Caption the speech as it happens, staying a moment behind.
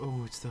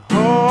It's the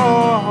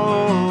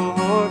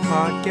Hord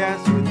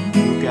Podcast with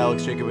Luke,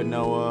 Alex, Jacob, and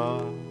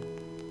Noah.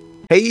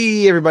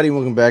 Hey, everybody,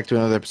 welcome back to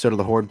another episode of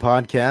the Hord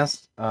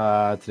Podcast.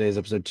 Today's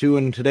episode 2,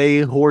 and today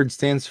Hord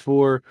stands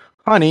for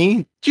Honey.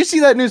 Did you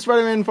see that new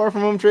Spider-Man Far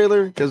From Home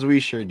trailer? Because we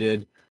sure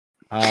did.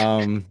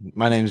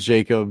 My name's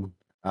Jacob.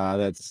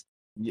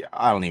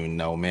 I don't even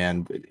know,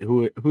 man.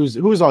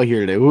 Who's all here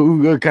today?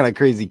 What kind of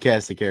crazy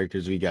cast of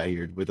characters we got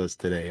here with us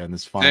today on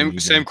this fine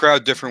Same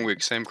crowd, different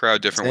week. Same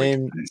crowd, different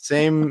week.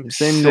 Same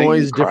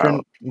noise,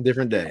 crowd.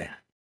 different day.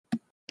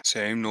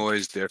 Same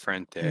noise,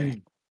 different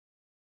day.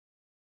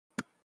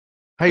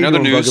 How you In other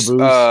doing, news,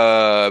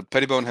 Bugaboos?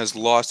 Pettibone has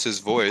lost his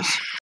voice.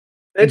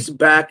 It's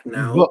back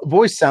now.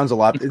 Voice sounds a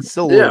lot. It's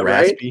still a little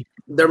raspy.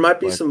 There might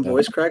be but, some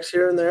voice cracks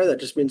here and there. That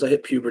just means I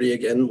hit puberty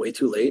again way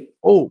too late.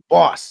 Oh,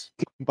 boss.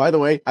 By the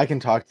way, I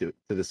can talk to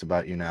this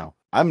about you now.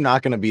 I'm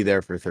not going to be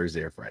there for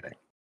Thursday or Friday.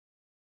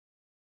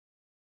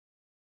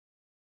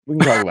 We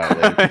can talk about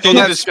it later. So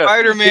that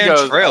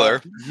Spider-Man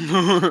trailer.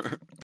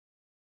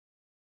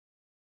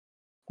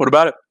 What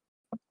about it?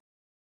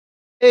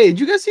 Hey, did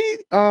you guys see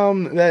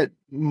that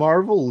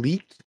Marvel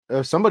leaked?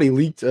 Somebody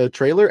leaked a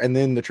trailer, and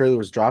then the trailer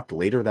was dropped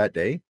later that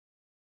day.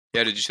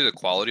 Yeah, did you see the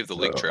quality of the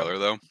leaked trailer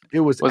though? It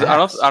was. I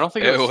don't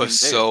think It was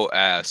so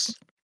ass.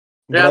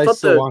 Yeah, I thought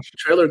still the watched it.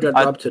 trailer got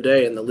dropped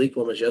today and the leak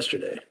one was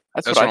yesterday.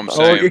 That's That's what what I'm I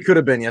thought. saying. Oh, it could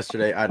have been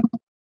yesterday.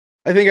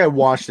 I think I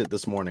watched it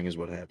this morning. Is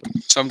what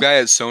happened. Some guy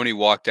at Sony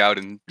walked out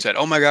and said,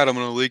 "Oh my god, I'm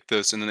gonna leak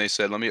this," and then they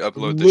said, "Let me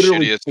upload the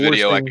Literally shittiest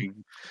video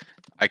forcing-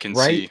 I can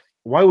Right? see,"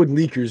 Why would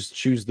leakers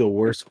choose the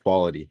worst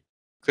quality?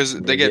 because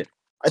they get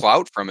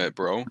clout from it,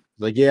 bro.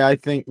 Like, yeah, I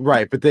think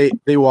right, but they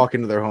walk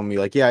into their home and be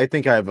like, yeah, I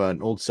think I have an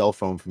old cell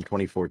phone from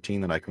 2014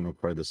 that I can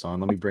record this on.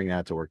 Let me bring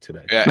that to work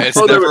today. Yeah, it's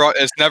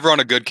it's never on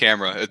a good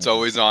camera. It's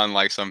always on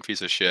like some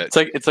piece of shit.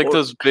 It's like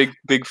those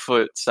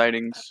Bigfoot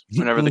sightings.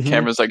 Whenever the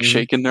camera's like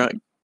shaking, they're like,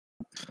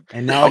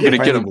 And now I'm gonna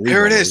get him.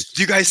 Here it is.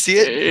 Do you guys see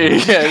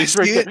it? yeah, he's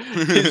right See there.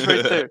 it? He's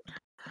right there.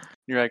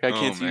 You're like, I Oh,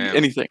 can't see man.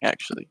 anything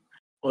actually.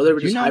 Well, they were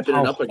Do you just know hyping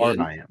how it up hard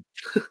again. I am?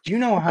 Do you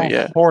know how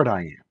yeah. hard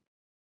I am?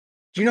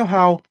 Do you know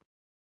how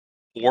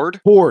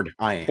Horde? bored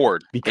I am?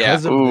 Horde.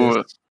 Because Yeah. of Ooh,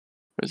 this.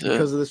 Was it?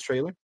 Because of this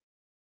trailer.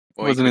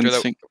 Wait, Wasn't can we in try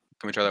that- sync.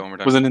 Can we try that one more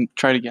time? Wasn't in.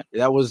 Try it again.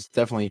 That was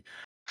definitely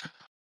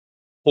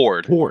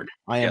Horde. bored.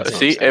 I am. Yeah, that's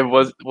saying. See, it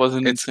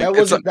wasn't in It's- sync.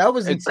 That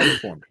was it's- insane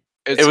for me.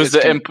 It was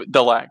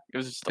the lag. It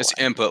was just the It's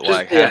lag. input Just-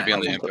 lag. Had to be yeah,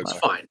 on the it's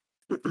input. fine.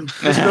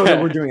 Just know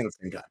that we're doing it at the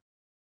same time.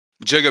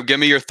 Jacob, give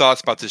me your thoughts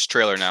about this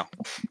trailer now.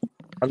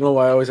 I don't know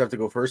why I always have to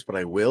go first, but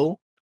I will.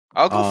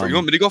 I'll go first. You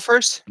want me to go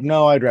first?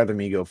 No, I'd rather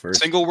me go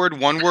first. Single word,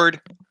 one word.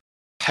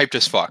 Hyped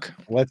as fuck.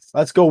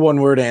 Let's go one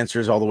word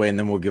answers all the way, and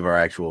then we'll give our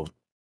actual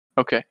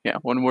Okay, yeah,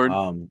 one word.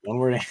 one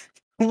word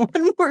one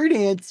word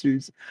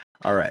answers.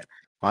 All right.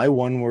 My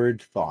one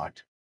word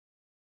thought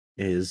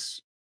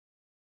is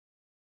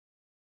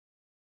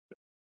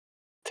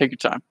Take your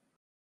time.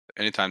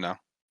 Anytime now.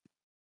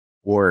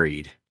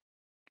 worried.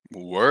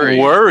 Worried.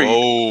 Worried.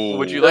 Whoa.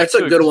 Would you like That's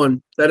a to good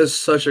one. That is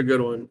such a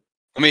good one.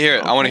 Let me hear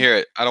it. I want to Okay. hear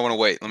it. I don't want to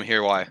wait. Let me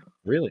hear why.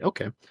 Really?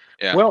 Okay.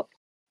 Yeah. Well,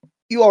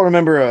 you all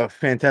remember a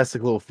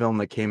fantastic little film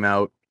that came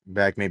out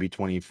back maybe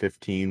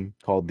 2015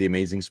 called The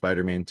Amazing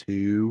Spider-Man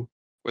 2.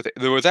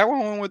 Was that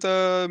one with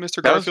Mr.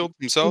 That was- Garfield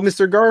himself?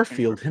 Mr.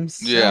 Garfield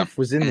himself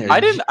was in there. I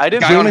didn't Guy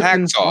on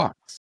Jonathan Hacksaw.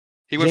 Fox.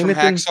 He went from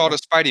Jonathan Hacksaw to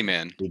Spidey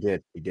Man. He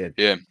did.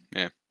 Yeah.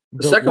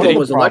 The second one one of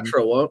was the problems-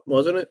 Electro,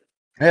 wasn't it?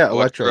 Yeah,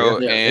 Electro. Electro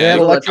Yeah. and They had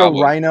Electro,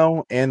 Goblin.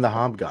 Rhino, and the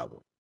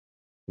Hobgoblin.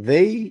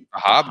 They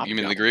Hob? You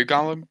mean the Green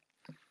Goblin?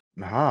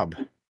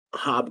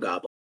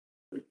 Hobgoblin.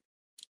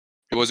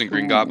 It wasn't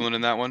Green Ooh. Goblin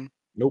in that one?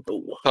 Nope.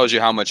 Ooh. Tells you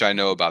how much I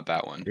know about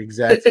that one.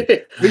 Exactly.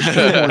 They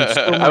shoehorned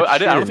so much I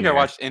shit don't in think I there.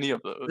 watched any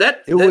of those.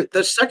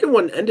 The second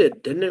one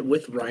ended, didn't it,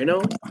 with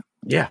Rhino?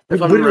 Yeah,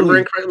 If I'm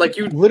remembering correctly, like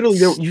you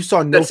you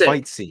saw no That's it.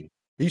 fight scene.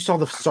 You saw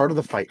the start of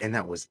the fight, and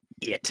that was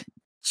it.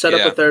 set up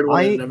Yeah. a third one,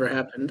 I- it never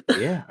happened.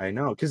 Yeah, I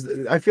know, because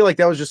I feel like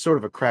that was just sort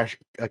of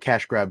a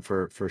cash grab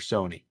for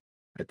Sony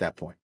at that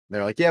point.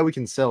 They're like, yeah, we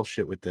can sell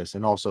shit with this,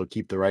 and also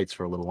keep the rights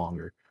for a little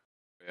longer.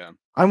 Yeah,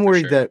 I'm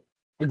worried sure. that.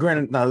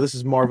 Granted, now this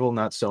is Marvel,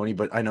 not Sony,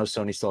 but I know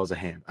Sony still has a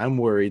hand. I'm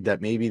worried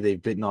that maybe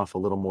they've bitten off a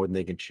little more than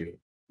they can chew.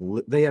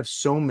 They have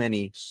so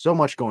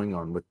much going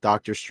on with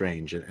Doctor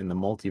Strange and the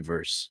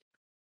multiverse,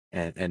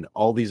 and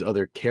all these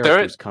other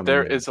characters coming.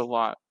 There in. is a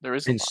lot. There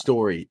is a in lot.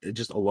 story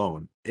just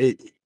alone.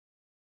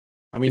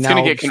 I mean, It's now,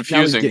 gonna get now he's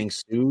confusing. getting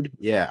sued.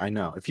 Yeah, I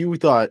know. If you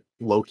thought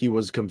Loki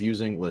was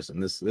confusing, listen,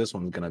 this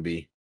one's gonna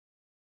be.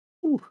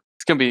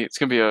 It's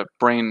gonna be a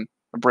brain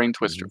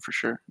twister for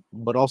sure.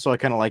 But also, I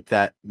kind of like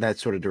that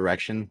sort of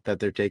direction that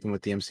they're taking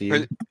with the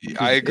MCU.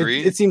 I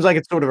agree. It seems like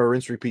it's sort of a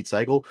rinse repeat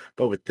cycle,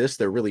 but with this,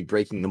 they're really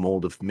breaking the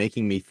mold of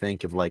making me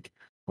think of like,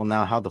 well,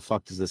 now how the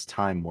fuck does this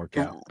time work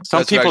out? Some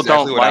That's people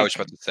exactly don't what I like. was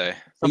about to say.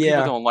 Some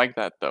Yeah. people don't like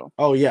that though.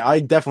 Oh yeah, I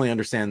definitely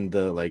understand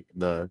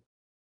the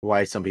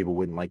why some people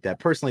wouldn't like that.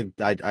 Personally,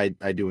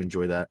 I do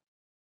enjoy that.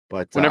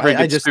 But Whenever it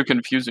I gets just too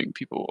confusing,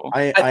 people will.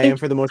 I I am think-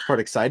 for the most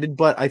part excited,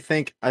 but I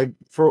think I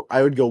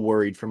would go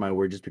worried for my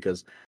word just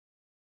because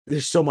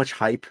there's so much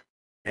hype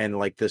and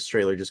like this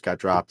trailer just got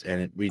dropped,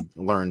 and we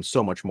learned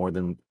so much more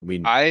than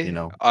we I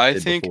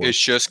did think before. it's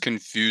just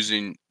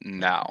confusing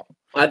now.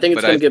 I think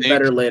it's But going I to get think-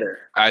 better later.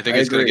 I think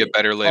it's going to get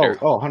better later.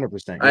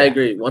 100%. I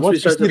agree. Once we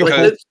start see to the like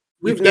whole- this,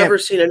 we've can't- never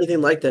seen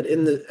anything like that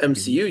in the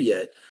MCU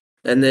yet.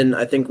 And then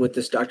I think with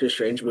this Doctor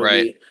Strange movie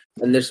Right.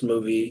 and this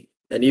movie,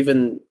 and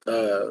even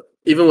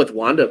with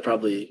Wanda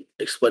probably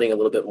explaining a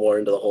little bit more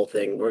into the whole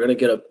thing, we're gonna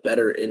get a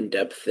better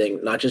in-depth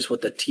thing, not just with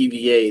the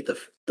TVA,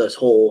 this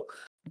whole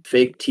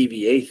fake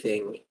TVA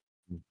thing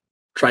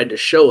tried to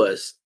show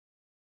us.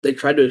 They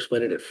tried to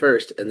explain it at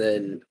first, and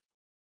then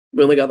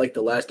we only got like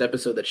the last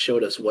episode that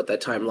showed us what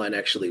that timeline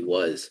actually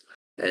was.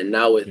 And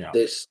now with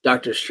this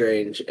Doctor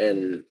Strange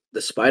and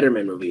the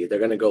Spider-Man movie, they're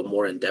gonna go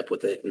more in depth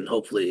with it and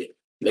hopefully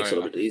makes it a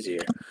little bit easier.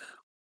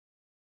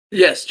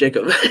 Yes,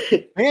 Jacob.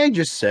 May I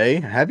just say,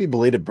 happy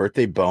belated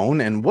birthday,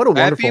 Bone, and what a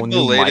Happy wonderful new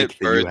belated mic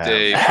that you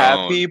birthday. have.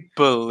 Happy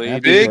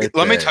belated Big.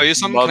 Let me birthday. tell you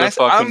something. Can I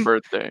say- motherfucking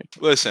birthday.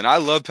 Listen, I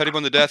love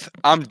Pettibone to death.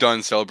 I'm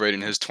done celebrating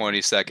his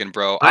 22nd,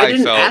 bro. I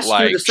didn't felt ask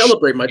like you to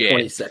celebrate my shit.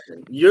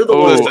 22nd. You're the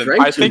one who listen,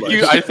 drank I too think much.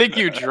 I think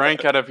you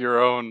drank out of your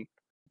own.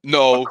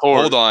 No,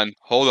 Accord.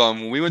 hold on.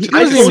 When we went to He the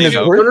I doesn't told even you,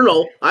 have casino,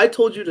 no. I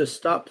told you to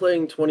stop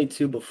playing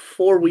 22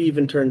 before I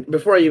even turned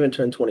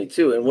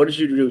 22. And what did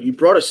you do? You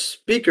brought a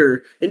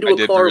speaker into I a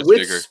did car bring a with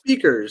speaker.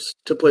 speakers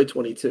to play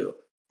 22.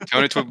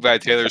 Tony Twig by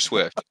Taylor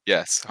Swift.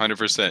 Yes,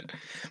 100%.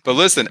 But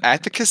listen,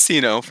 at the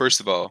casino, first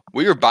of all,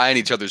 we were buying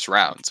each other's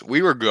rounds.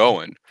 We were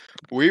going.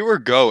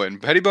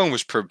 Pettibone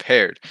was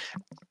prepared.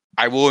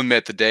 I will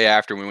admit, the day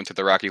after we went to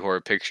the Rocky Horror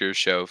Picture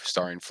Show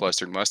starring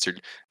Flustered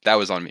Mustard, that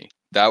was on me.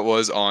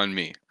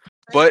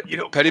 But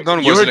Pettibone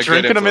You were wasn't a good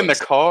drinking them in the influence.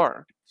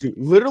 car. Dude,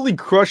 literally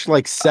crushed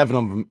like 7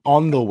 of them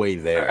on the way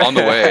there. On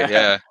the way,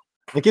 yeah.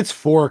 Like it's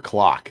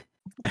 4:00.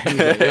 And he's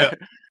like, yeah.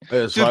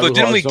 It's Dude, 5 but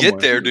didn't we o'clock get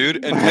somewhere. there,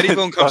 dude? And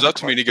Pettibone comes up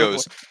to me and he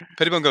goes,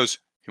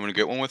 you want to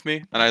get one with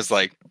me? And I was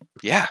like,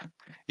 yeah,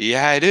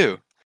 I do.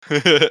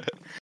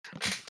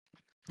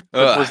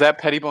 Was that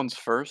Pettibone's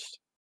first?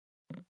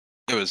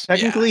 It was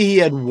Technically, he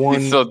had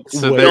one. So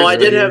way there- No, I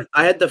did earlier,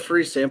 I had the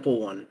free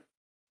sample one.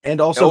 and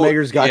also Oh,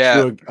 Meggers got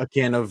yeah. you a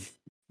can of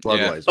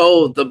Budweiser.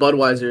 Oh, the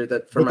Budweiser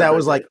but that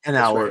was like an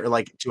That's hour right. or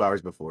like 2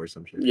 hours before or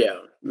some shit. Yeah,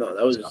 no,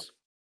 that was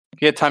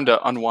He had time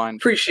to unwind.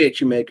 appreciate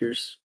you,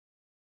 makers.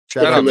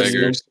 Shout Shout out out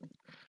listening. Meggers.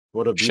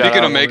 What a Shout Speaking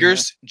out of beautiful-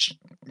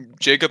 Meggers,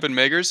 Jacob and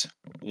Meggers,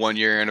 1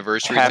 year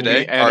anniversary Happy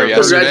today. Or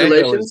anniversary. yesterday.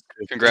 Congratulations.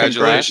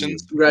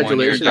 Congratulations.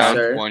 Congratulations, 1 year down.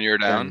 sir. 1 year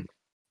down. And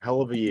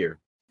hell of a year.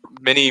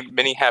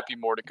 Many happy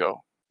more to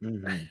go.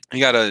 Mhm. You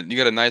got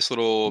a nice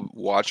little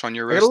watch on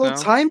your I got wrist a little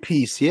now.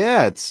 timepiece.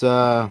 Yeah,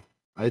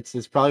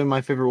 it's probably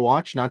my favorite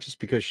watch, not just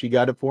because she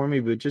got it for me,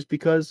 but just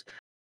because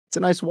it's a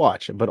nice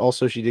watch. But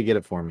also she did get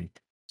it for me,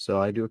 so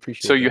I do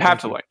appreciate. So that. you have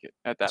Thank to like it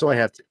at that. So I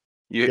have to.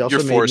 He You're also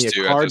made forced me a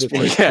to card at this with,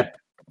 point. like, Yeah.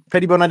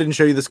 Pettibone, I didn't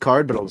show you this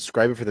card, but I'll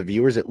describe it for the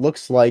viewers. It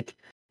looks like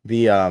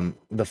the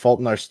Fault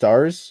in Our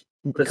Stars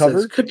It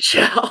cover. says,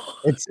 "Ka-chow."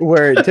 It's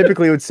where it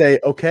typically would say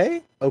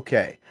okay,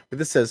 but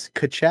this says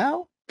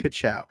ka-chow,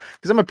 ka-chow,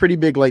 because I'm a pretty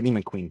big Lightning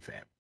McQueen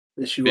fan.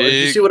 Did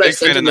you see what I Big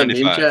sent fan in of the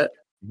meme 95. chat?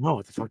 No,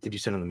 what the fuck did you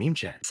send on the meme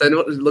chat?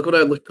 Look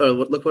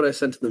what I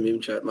sent to the meme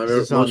chat. My Is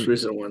this most on-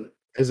 recent one.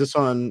 Is this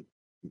on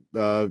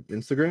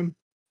Instagram?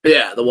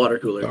 Yeah, the water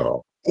cooler.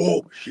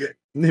 Oh shit!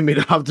 They made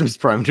Optimus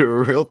Prime do a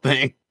real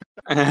thing.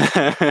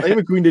 Lightning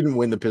McQueen didn't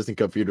win the Piston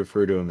Cup for you to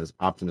refer to him as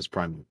Optimus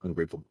Prime,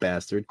 ungrateful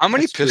bastard. How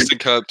many That's true. Piston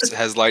Cups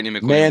has Lightning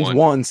McQueen Man's won?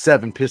 won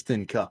 7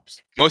 Piston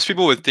Cups. Most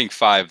people would think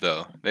 5,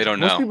 though. They don't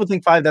Most know. people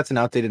think 5. That's an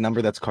outdated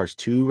number. That's Cars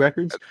 2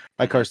 records.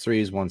 My Cars 3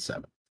 is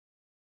 1-7.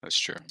 That's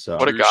true. So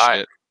What a True guy.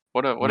 shit.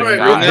 What a All right,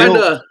 guy. we're Real-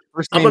 kinda,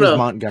 first I'm name is gonna-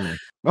 Montgomery.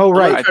 Oh I'm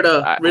gonna right. try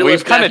to reel We've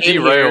us kind of back in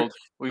here. derailed.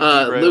 We've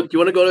derailed. Luke, you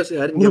want to go to say?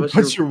 I didn't Luke, give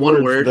what's us your one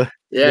word word. for the?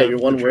 Yeah, the- your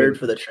the one trailer? word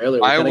for the trailer.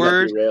 We My kinda got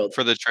word derailed.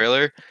 for the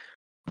trailer.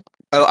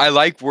 I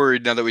like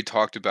word now that we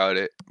talked about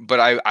it, but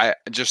I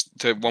just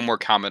to one more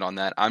comment on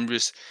that.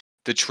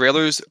 The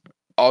trailers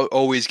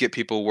always get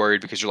people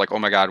worried because you're like, oh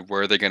my god,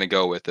 where are they going to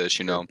go with this?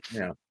 You know,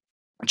 Yeah.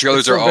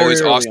 trailers It's are still very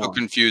always early also on.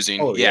 confusing.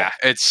 Oh, yeah,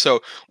 it's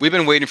so we've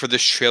been waiting for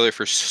this trailer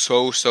for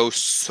so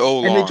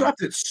long. And they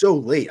dropped it so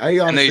late. I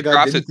honestly they God,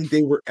 dropped didn't it think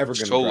they were ever going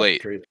to so drop late.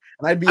 the trailer,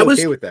 and I'd be I was-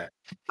 okay with that.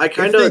 I If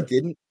kind they of.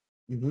 didn't.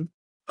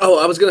 Oh,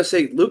 I was gonna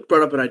say Luke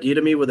brought up an idea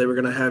to me where they were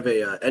gonna have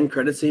a end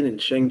credit scene in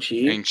Shang-Chi.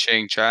 And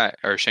Shang-Chi.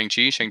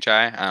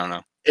 I don't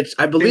know.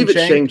 I believe it's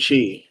Shang?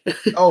 Shang-Chi.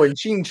 Oh, and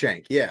Sheen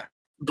Shank, yeah.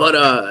 But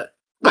I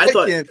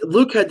thought can't-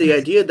 Luke had the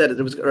idea that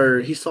it was, or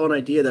he saw an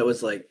idea that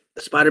was like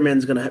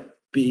Spider-Man's gonna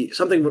be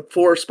something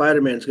for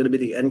Spider-Man's gonna be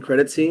the end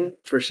credit scene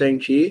for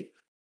Shang-Chi,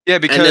 Yeah,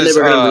 because and then they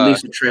were gonna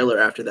release a trailer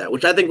after that,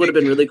 which I think would have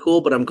been really cool.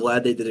 But I'm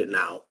glad they did it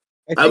now.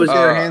 I think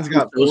their uh, hands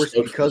got so forced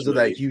stoked for because this of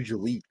that movie. huge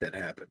leak that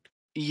happened.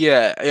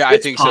 yeah, I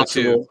It's think so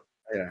too. possible.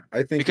 Yeah, I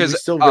think Because, we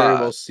still very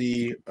well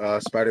see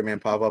Spider-Man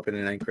pop up in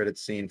an end credit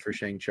scene for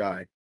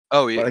Shang-Chi.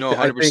 Oh yeah, But no,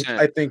 I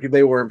 100%. think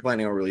they weren't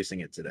planning on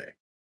releasing it today.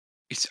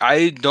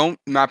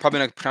 I'm probably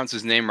not pronounce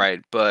his name right,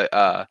 but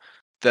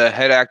the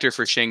head actor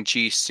for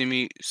Shang-Chi,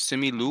 Simu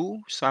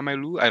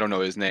Lu, I don't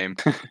know his name.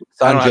 I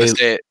don't know how to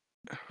say it.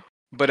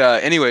 But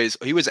anyways,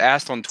 he was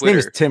asked on His name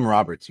is Twitter. Tim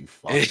Roberts. You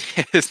fuck.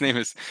 His name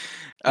is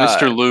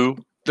Mr. Lou.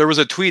 There was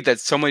a tweet that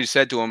somebody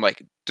said to him,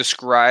 like,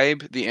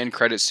 describe the end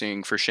credit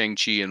scene for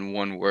Shang-Chi in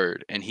one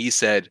word, and he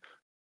said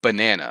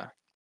banana.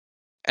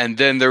 And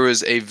then there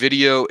was a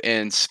video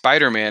in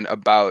Spider-Man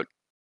about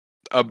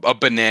a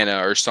banana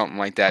or something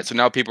like that. So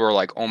now people are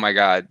like, oh my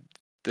god,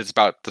 it's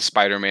about the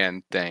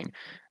Spider-Man thing.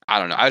 I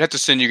don't know. I'd have to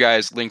send you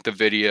guys link the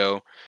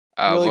video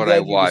I'm of really what I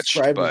glad you watched,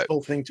 described this but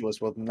whole thing to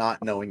us with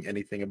not knowing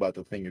anything about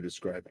the thing you're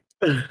describing.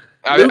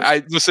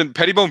 I listen.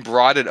 Pettibone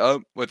brought it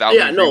up without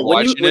Yeah, me no.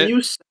 When rewatching it.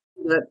 you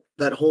said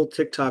that whole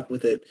TikTok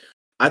with it,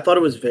 I thought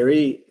it was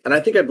very, and I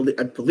think I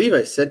believe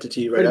I sent it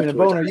to you right Wait a minute,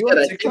 afterwards. Bone, are I you said,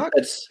 on I think TikTok?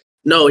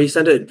 no, he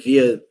sent it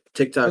via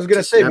TikTok. I was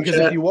gonna to say because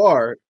if Snapchat. you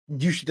are,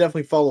 you should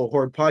definitely follow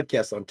Horde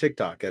Podcast on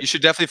TikTok. You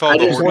should definitely follow I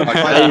the just- Horde Horde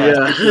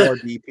podcast.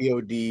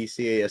 Podcast,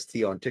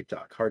 HORDPODCAST on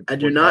TikTok. I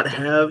do not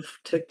have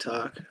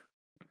TikTok,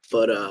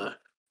 but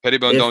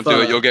Pettibone, if, don't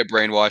do it. You'll get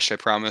brainwashed. I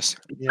promise.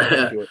 Yeah,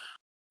 don't do it.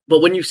 but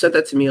when you sent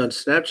that to me on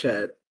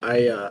Snapchat,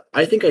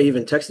 I think I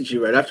even texted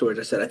you right afterwards.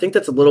 I said I think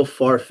that's a little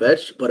far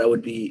fetched, but that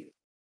would be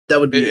It's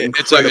a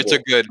incredible.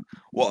 good.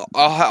 Well,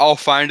 I'll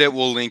find it.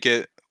 We'll link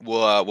it.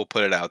 We'll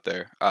put it out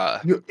there.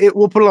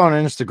 We'll put it on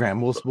Instagram.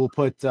 We'll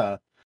put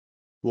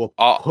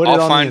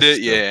I'll find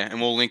it. Yeah,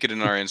 and we'll link it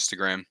in our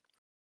Instagram.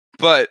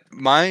 But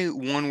my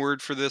one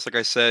word for this, like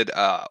I said,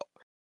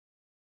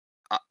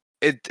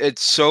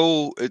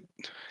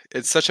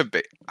 it's such a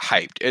big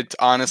hyped. It's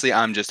honestly,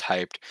 I'm just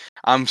hyped.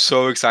 I'm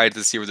so excited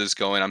to see where this is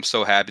going. I'm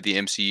so happy the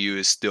MCU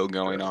is still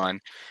going on.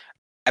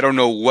 I don't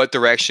know what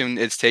direction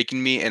it's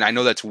taking me, and I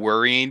know that's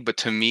worrying, but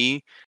to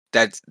me,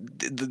 that's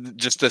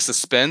just the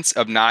suspense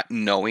of not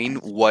knowing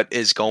what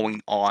is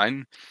going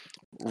on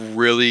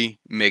really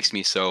makes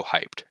me so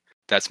hyped.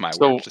 That's my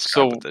word to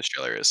describe what this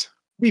trailer is. To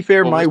be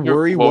fair, What my was your-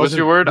 worry what was wasn't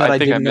your word? that I I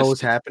think I didn't know missed what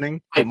was it.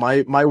 happening, but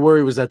my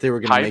worry was that they were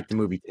going to make the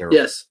movie terrible.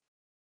 Yes.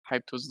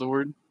 Hyped was the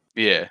word.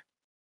 Yeah.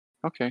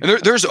 Okay. And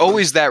there's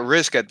always that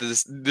risk that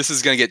this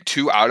is going to get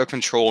too out of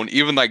control, and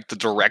even like the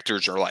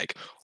directors are like,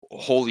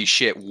 "Holy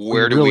shit,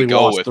 where do we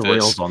go with the this?"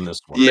 rails on this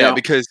one. Yeah, Yeah.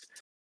 because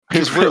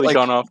We've we're really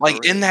gone off. the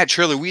like in rails. that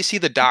trailer, we see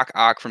the Doc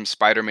Ock from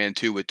Spider-Man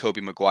 2 with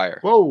Tobey Maguire.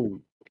 Whoa,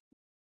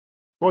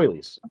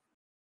 spoilies.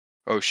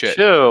 Oh shit!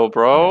 Chill,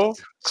 bro.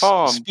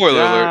 Calm. Spoiler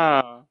alert!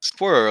 down.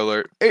 Spoiler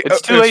alert! Hey,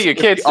 It's too late. You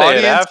can't the say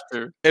it audience,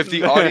 after. If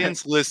the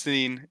audience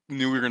listening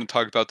knew we were going to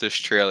talk about this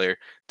trailer,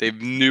 they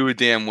knew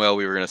damn well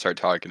we were going to start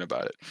talking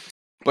about it.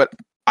 But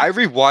I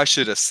rewatched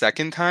it a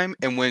second time,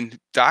 and when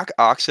Doc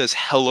Ock says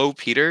 "Hello,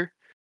 Peter,"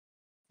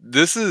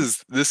 this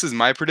is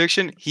my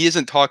prediction. He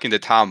isn't talking to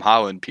Tom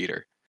Holland,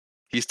 Peter.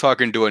 He's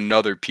talking to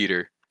another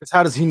Peter. Because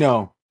how does he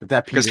know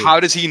that Because Peter? how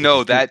does he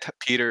know that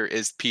Peter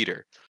is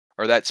Peter,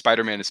 or that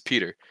Spider-Man is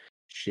Peter?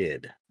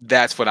 Shit.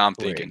 That's what I'm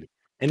thinking.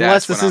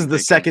 Unless That's this what is I'm the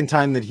thinking. second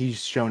time that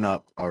he's shown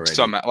up already.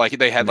 Some like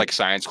they had And like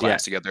science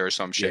class yeah. together or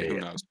some shit. Yeah, Who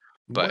yeah. knows?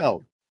 But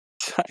Well,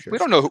 we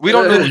don't know. We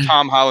don't know who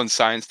Tom Holland's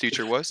science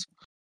teacher was.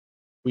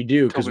 we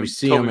do because we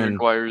see him in.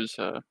 Maguire's.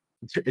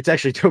 It's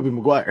actually Tobey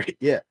Maguire.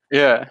 Yeah.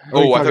 Yeah.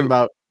 Or are you I talking thought-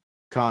 about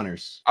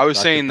Connors? I was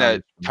Dr. saying that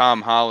Connors.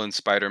 Tom Holland's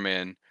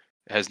Spider-Man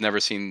has never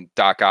seen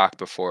Doc Ock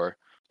before,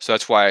 so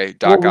that's why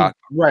Doc Ock.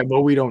 Right,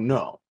 but we don't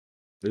know.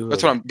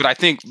 That's what I'm. But I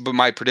think. But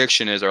my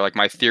prediction is, or like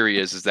my theory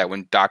is that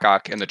when Doc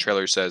Ock in the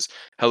trailer says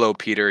 "Hello,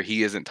 Peter,"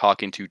 he isn't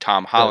talking to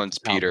Tom Holland's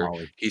Peter.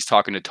 He's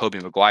talking to Tobey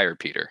Maguire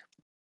Peter.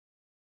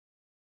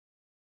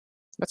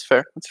 That's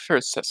fair. That's a fair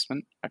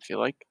assessment. I feel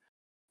like.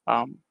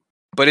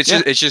 But it's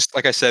Yeah. just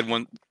like I said,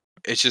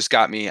 it's just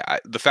got me.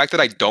 The fact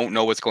that I don't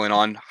know what's going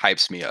on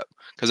hypes me up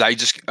because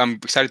I'm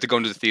excited to go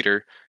into the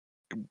theater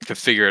to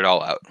figure it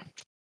all out.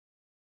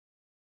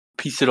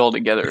 Piece it all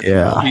together.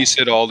 Yeah. Piece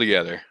it all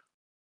together.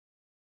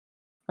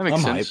 That makes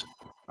I'm sense. hyped.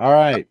 All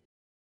right.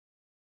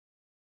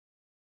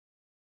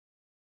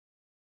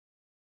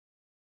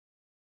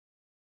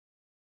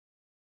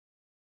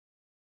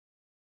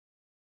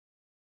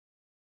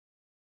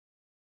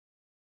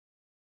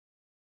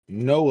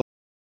 Noah.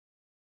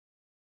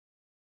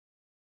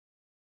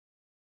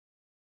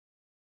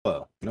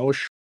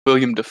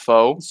 William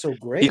Dafoe. So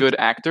great. He's a good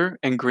actor,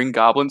 and Green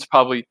Goblin's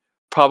probably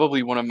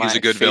one of my He's a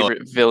good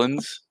favorite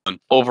villains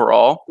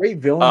overall. Great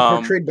villain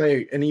portrayed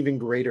by an even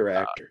greater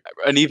actor.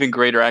 An even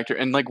greater actor,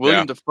 and like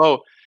William Dafoe,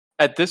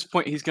 at this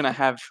point, he's gonna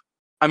have.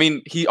 I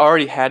mean, he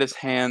already had his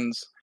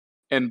hands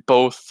in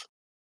both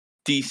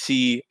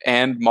DC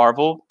and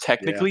Marvel,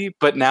 technically,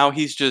 but now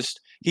he's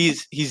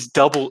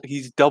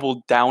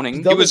double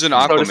downing. He was an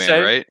so to Aquaman,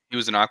 say. right? He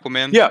was an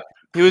Aquaman. Yeah,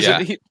 he was.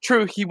 Yeah.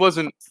 True, he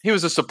wasn't. He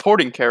was a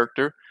supporting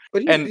character.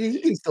 But he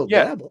can still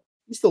dabble.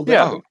 He's still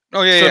Yeah. dabble.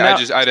 Oh yeah, So yeah.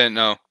 now- I didn't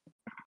know.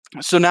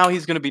 So now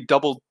he's going to be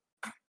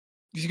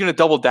he's going to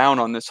double down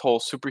on this whole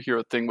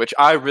superhero thing, which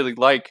I really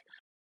like,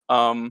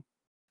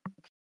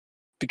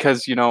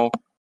 because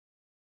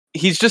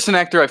he's just an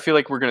actor I feel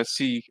like we're going to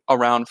see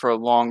around for a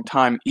long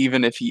time,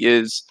 even if he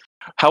is.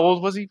 How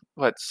old was he?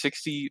 What,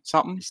 60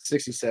 something? He's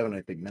 67,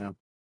 I think now.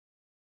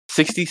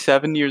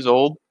 67 years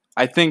old.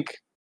 I think.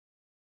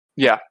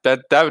 Yeah,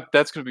 that's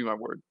going to be my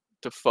word.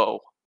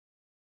 Defoe.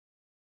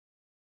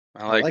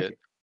 I like like it. it.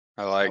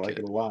 I I like like it.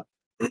 it a lot.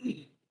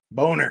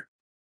 Boner.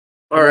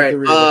 All How about right. the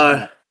rear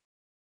of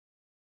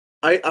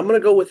I'm gonna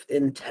go with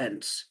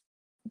intense.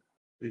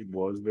 It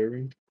was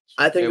very.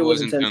 I think It it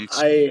was was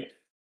intense. intense.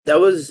 That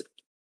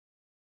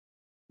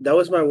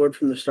was my word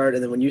from the start,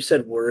 and then when you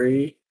said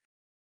worry,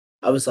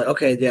 I was like,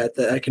 okay, yeah,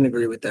 I can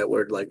agree with that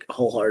word like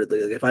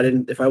wholeheartedly. Like,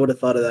 if I would have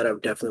thought of that, I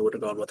definitely would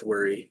have gone with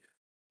worry.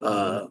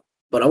 But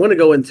I'm gonna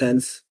go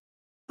intense.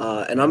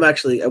 And I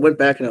went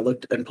back and I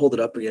looked and pulled it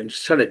up again,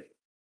 just trying to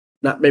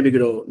not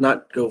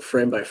go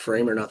frame by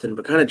frame or nothing,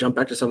 but kind of jump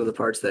back to some of the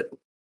parts that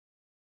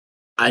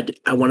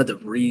I wanted to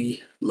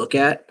re-look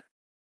at.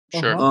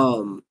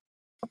 Sure.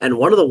 And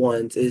one of the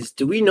ones is,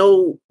 do we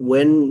know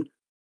when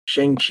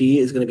Shang-Chi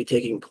is going to be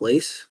taking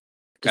place?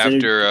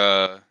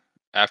 After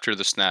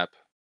the snap.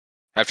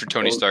 After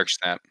Tony Well, Stark's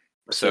snap.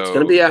 So it's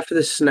going to be after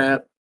the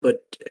snap,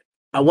 but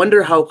I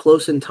wonder how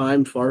close in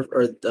time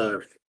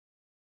No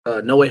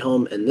Way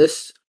Home and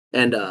this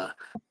and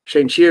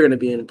Shang-Chi are going to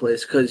be in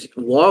place, because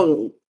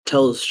Wong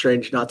tells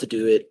Strange not to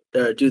do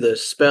the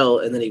spell,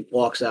 and then he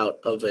walks out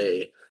of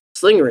a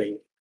sling ring.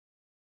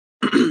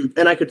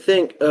 And I could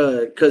think,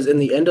 because in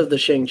the end of the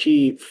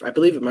Shang-Chi, I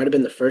believe it might have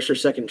been the first or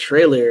second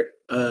trailer,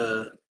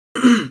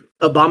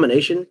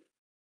 Abomination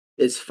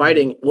is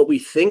fighting what we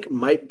think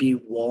might be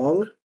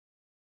Wong.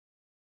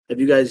 Have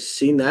you guys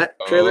seen that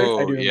trailer? I do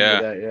remember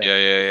yeah. that,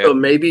 Yeah. So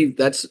maybe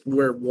that's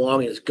where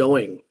Wong is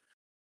going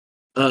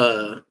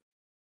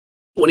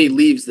when he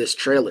leaves this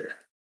trailer.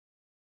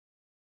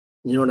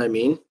 You know what I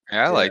mean?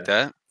 Yeah, I like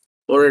that.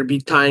 Or it'd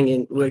be tying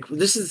in, like,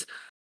 this is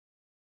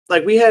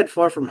like, we had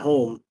Far From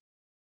Home,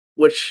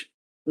 which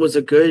was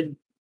a good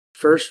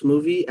first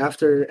movie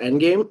after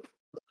Endgame.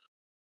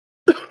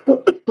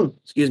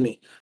 Excuse me.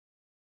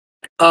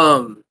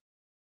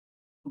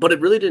 But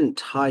it really didn't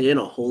tie in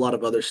a whole lot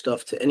of other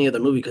stuff to any other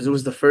movie, because it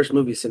was the first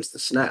movie since the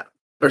snap,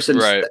 or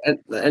since Right.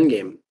 the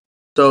Endgame.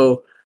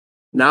 So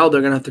now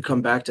they're gonna have to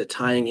come back to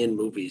tying in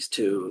movies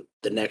to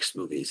the next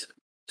movies.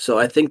 So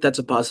I think that's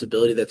a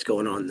possibility that's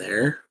going on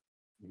there.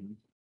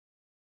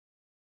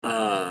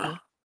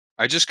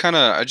 I just kind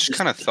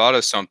of thought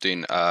of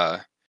something.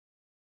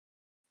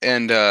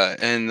 And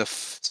the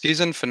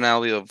season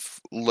finale of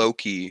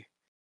Loki,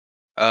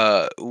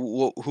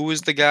 who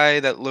was the guy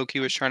that Loki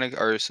was trying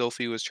to, or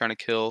Sylvie was trying to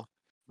kill?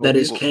 That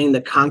is Mobius? Kang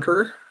the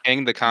Conqueror.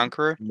 Kang the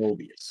Conqueror.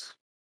 Mobius.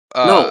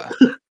 No,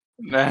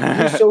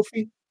 Who's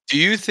Sophie? Do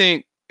you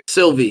think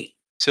Sylvie.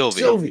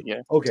 Sylvie.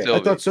 Yeah. Okay, I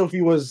Sylvie. thought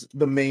Sophie was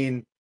the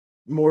main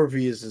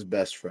Morbius's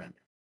best friend.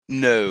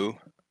 No.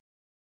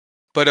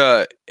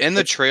 But in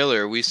the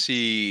trailer we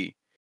see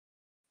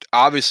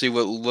obviously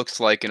what looks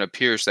like and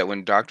appears that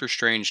when Doctor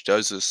Strange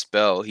does this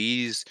spell,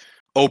 he's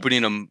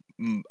opening a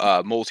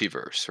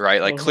multiverse,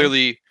 right? Like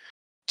clearly,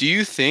 do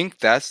you think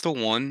that's the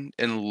one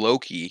in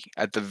Loki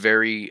at the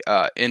very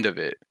end of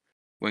it,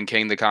 when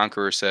Kang the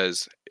Conqueror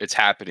says it's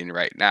happening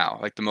right now,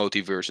 like the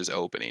multiverse is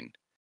opening?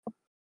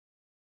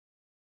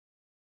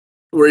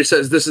 Where he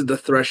says, "This is the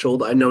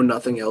threshold. I know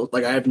nothing else.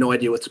 Like, I have no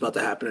idea what's about to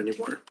happen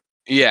anymore."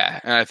 Yeah,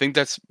 and I think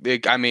that's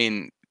big. I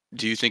mean,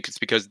 do you think it's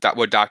because that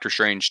what Doctor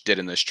Strange did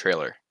in this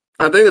trailer?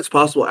 I think that's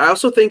possible. I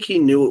also think he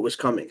knew it was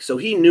coming, so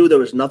he knew there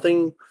was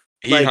nothing.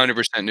 He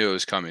 100% knew it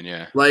was coming.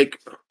 Yeah. Like,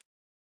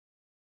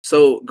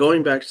 so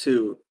going back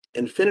to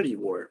Infinity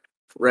War,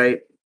 right?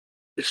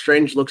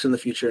 Strange looks in the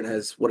future and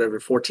has whatever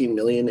 14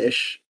 million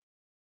ish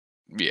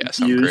Yeah,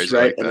 something views, crazy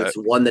right? like And that. it's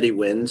one that he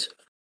wins.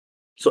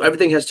 So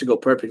everything has to go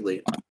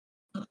perfectly.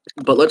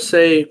 But let's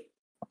say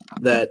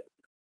that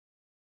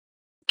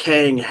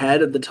Kang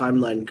had the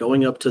timeline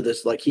going up to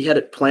this, like, he had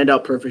it planned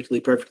out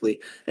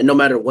perfectly, and no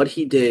matter what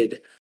he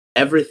did,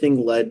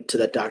 everything led to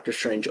that Doctor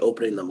Strange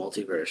opening the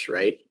multiverse,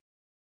 right?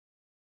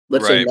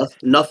 Let's say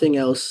nothing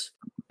else,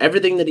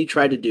 everything that he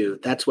tried to do,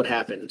 that's what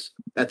happens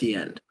at the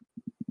end.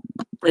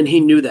 And he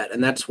knew that,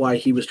 and that's why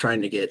he was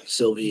trying to get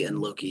Sylvie and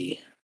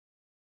Loki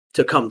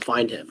to come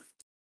find him.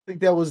 I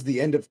think that was the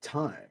end of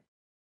time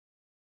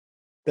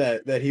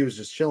that he was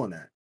just chilling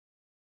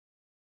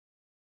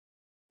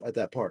at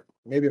that part.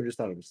 Maybe I'm just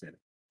not understanding.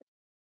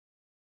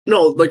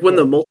 No, like when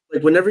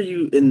whenever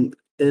you in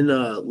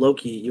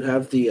Loki, you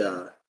have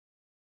the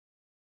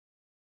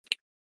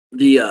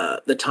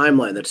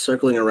timeline that's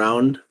circling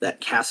around that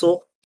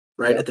castle,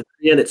 right? Yeah. At the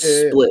very end, it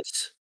Yeah.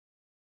 splits,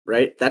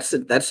 right?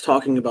 That's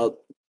talking about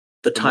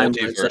the timelines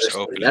that are multiverse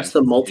splitting. opening. That's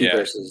the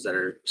multiverses that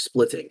are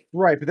splitting.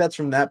 Right, but that's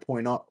from that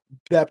point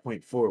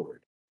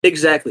forward.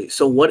 Exactly.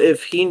 So what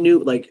if he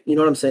knew, like, you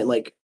know what I'm saying?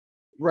 Like,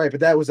 right, but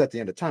that was at the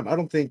end of time. I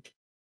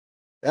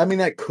mean,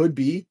 that could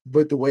be,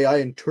 but the way I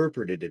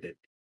interpreted it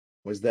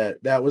was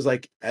that was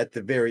like at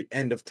the very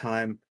end of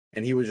time,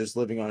 and he was just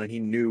living on, and he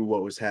knew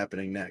what was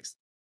happening next.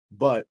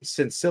 But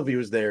since Sylvie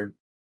was there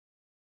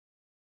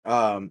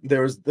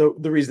was the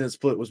reason it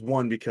split was,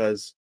 one,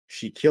 because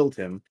she killed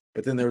him,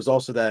 but then there was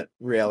also that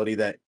reality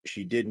that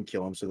she didn't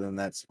kill him, so then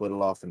that split it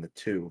off into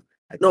two.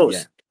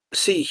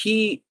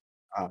 See,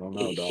 I don't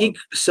know, dog.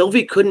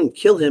 Sylvie couldn't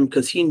kill him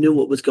because he knew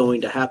what was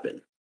going to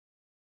happen.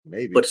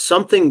 Maybe. but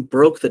something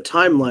broke the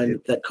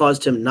timeline that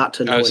caused him not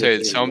to know I would say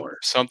anything anymore.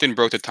 something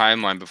broke the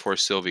timeline before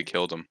Sylvie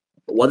killed him.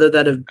 Whether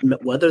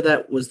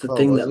that was the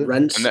thing was that it?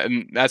 Ren.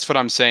 And that's what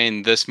I'm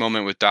saying. This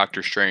moment with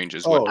Doctor Strange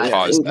is what Oh, yeah,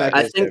 caused think that.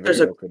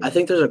 I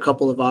think there's a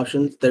couple of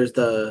options. There's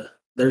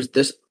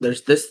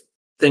this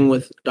thing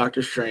with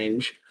Doctor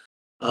Strange,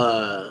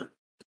 and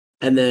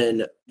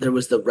then there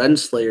was the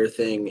Renslayer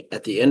thing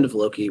at the end of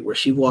Loki where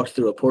she walked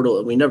through a portal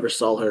and we never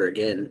saw her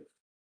again.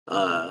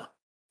 Oh,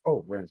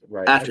 right.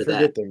 After I forget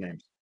that. their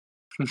names.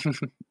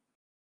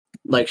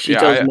 Like she Yeah,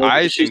 tells me,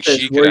 I she think says,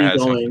 she "Where could are have you had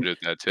something going?" to do with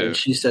that too. And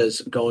she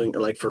says, "Going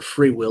like for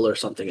free will or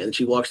something." And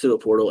she walks through a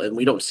portal and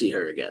we don't see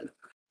her again.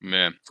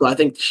 Man, So I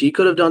think she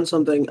could have done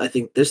something. I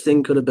think this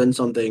thing could have been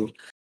something.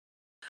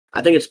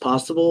 I think it's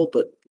possible,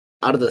 but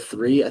out of the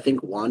three, I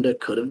think Wanda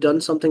could have done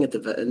something at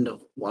the end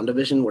of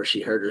WandaVision where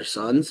she heard her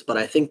sons. But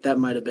I think that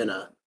might have been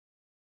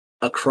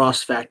a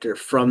cross factor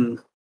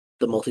from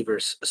the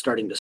multiverse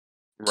starting to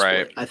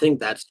right. split. I think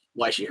that's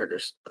why she heard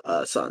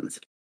her sons,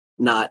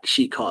 not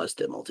she caused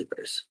the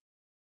multiverse.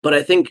 But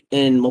I think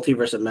in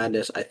Multiverse of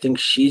Madness, I think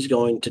she's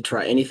going to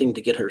try anything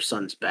to get her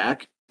sons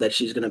back. That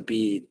she's going to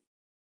be,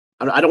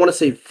 I don't want to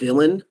say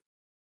villain.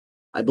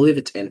 I believe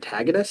it's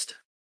antagonist.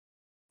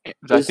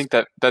 I think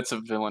that's a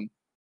villain.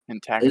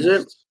 Antagonist.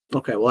 Is it?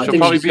 Okay, well, She'll I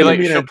think probably she's be gonna like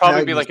be- she'll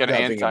probably be like an without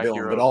being a villain,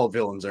 anti-hero. but all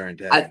villains are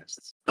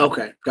antagonists.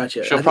 Okay,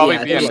 gotcha. She'll I think- probably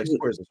yeah, I be think an- Like she's-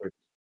 squares and circles.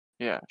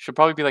 Yeah, she'll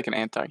probably be like an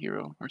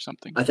anti-hero or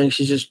something. I think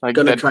she's just Like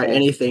gonna try Deadpool.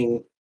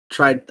 anything.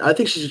 I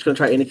think she's just gonna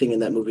try anything in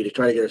that movie to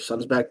try to get her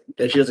sons back.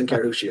 And she doesn't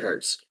care who she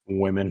hurts.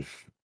 Women.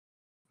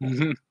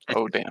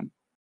 Oh damn!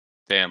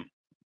 Damn.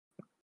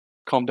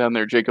 Calm down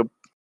there, Jacob.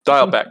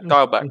 Dial back.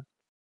 Dial back.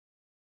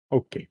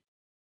 Okay.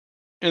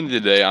 End of the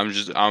day,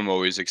 I'm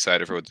always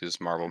excited for what these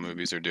Marvel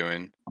movies are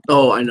doing.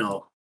 Oh, I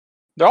know.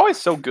 They're always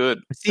so good.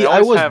 See, They I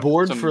always was have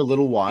bored some for a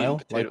little meat while,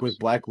 and like with potatoes.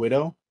 Black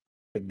Widow.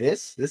 But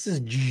this is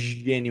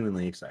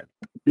genuinely exciting.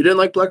 You didn't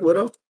like Black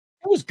Widow?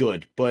 It was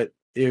good, but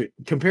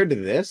compared to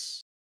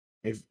this,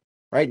 if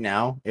right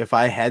now, if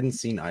I hadn't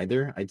seen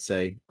either, I'd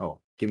say, "Oh,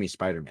 give me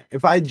Spider-Man."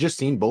 If I had just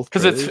seen both,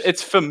 Because trailers,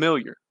 it's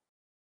familiar.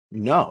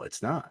 no,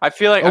 it's not. I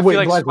feel like Oh, wait,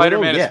 Black Black Widow?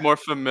 Spider-Man Yeah. is more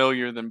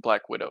familiar than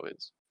Black Widow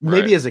is.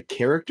 Maybe Right. as a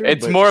character,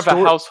 It's but more of a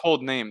story-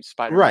 household name,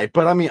 Spider-Man. right?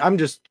 But I mean, I'm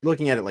just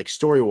looking at it like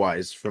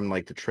story-wise from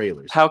like the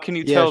trailers. How can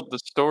you Yeah. tell the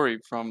story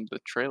from the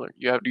trailer?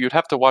 You'd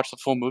have to watch the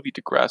full movie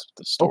to grasp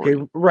the story.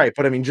 Okay, right,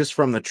 but I mean, just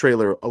from the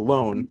trailer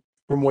alone,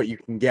 from what you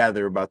can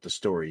gather about the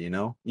story,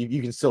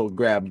 you can still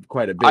grab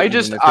quite a bit. I even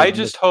just if I it's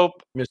just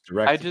hope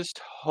misdirected. I just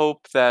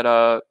hope that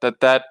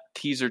that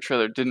teaser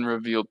trailer didn't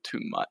reveal too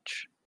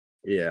much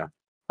Yeah.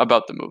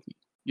 about the movie.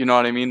 You know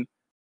what I mean?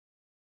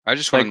 I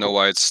just want Like- to know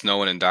why it's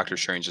snowing in Doctor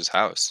Strange's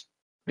house.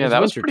 Yeah, It's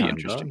that was wintertime, pretty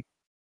interesting. dog.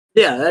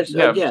 Yeah, that's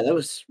Yeah. yeah, that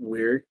was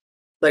weird.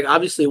 Like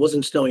obviously it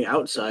wasn't snowing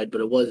outside,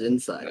 but it was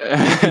inside.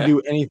 You can do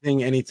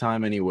anything,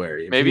 anytime, anywhere.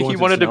 If Maybe he wants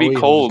it wanted to be snowy, he'll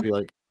just cold. be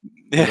like,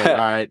 all Yeah.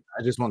 right,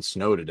 I just want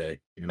snow today.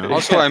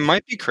 Also, I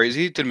might be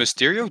crazy. Did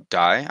Mysterio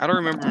die? I don't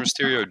remember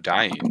Mysterio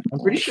dying. I'm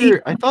pretty He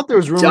sure. I thought there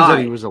was rumors that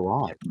he died. was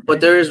alive.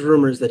 But there is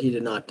rumors that he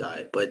did not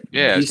die, but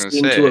Yeah, I he was gonna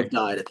seemed to say. have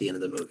died at the end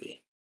of the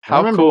movie. I How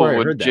remember cool where I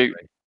would heard that, Jake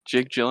right?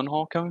 Jake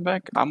Gyllenhaal coming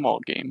back? I'm all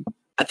game.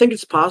 I think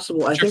it's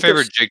possible. What's I your think favorite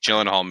there's- Jake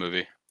Gyllenhaal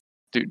movie?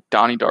 Dude,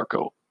 Donnie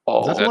Darko. Is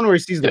All that the one where he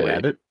sees the day.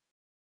 rabbit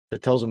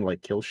that tells him to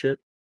like kill shit?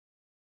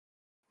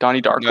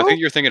 Donnie Darko? No, I think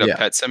you're thinking of Yeah.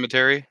 Pet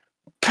Cemetery.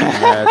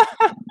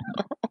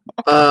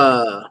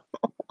 Uh,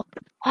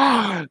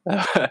 That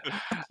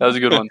was a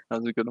good one. That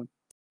was a good one.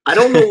 I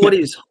don't know what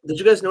he's. Did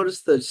you guys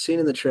notice the scene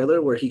in the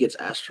trailer where he gets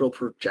astral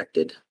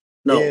projected?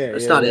 No, Yeah,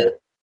 it's yeah, not yeah.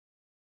 it.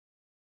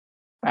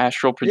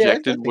 Astral Yeah, I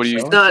projected. think What do you?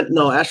 so. It's not.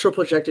 No, astral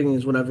projecting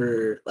is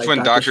whenever like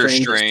when Doctor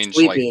is Strange,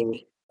 like-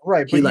 sleeping.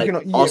 Right, but He you like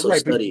can also right,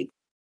 studied.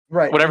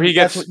 right. Whatever he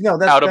that's gets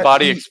that's out of that-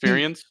 body he-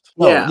 experience.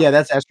 No, Yeah. yeah,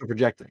 that's astral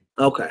projecting.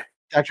 Okay.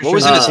 Dr. What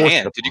was in Strange his forced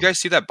hand? it Did you upon guys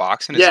see that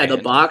box in his Yeah, hand? the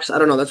box. I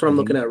don't know. That's what I'm Mhm.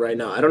 looking at right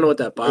now. I don't know what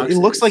that him. box. It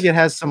looks is. like it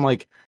has some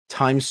like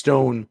time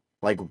stone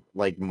like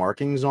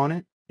markings on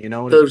it. You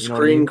know, Those you know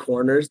what I green mean?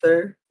 corners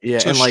there. Yeah,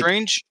 So and like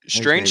Strange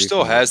maybe still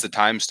from has that. the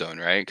time stone,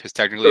 right? Because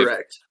technically, if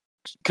Correct.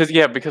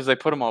 Because they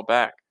put them all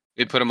back.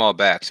 they put them all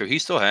back, so he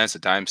still has the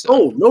time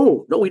stone.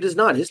 Oh no, he does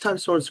not. His time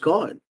stone's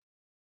gone.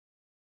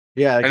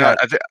 yeah. Like And how-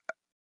 I thi-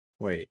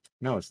 wait,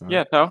 no, it's not.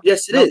 Yeah, no.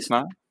 Yes, it no, is. It's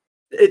not.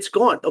 It's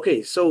gone.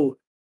 Okay, so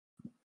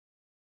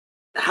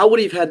how would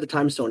he have had the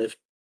time stone if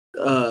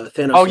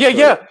Thanos? Oh was yeah, still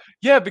yeah, there?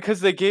 yeah. Because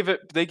they gave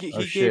it. They g- Oh,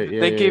 he shit. gave. Yeah,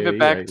 They yeah, gave yeah, it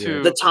back yeah, to.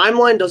 yeah. The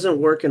timeline doesn't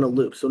work in a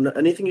loop, so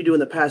anything you do in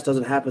the past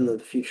doesn't happen in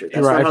the future. That's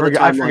You're right. not how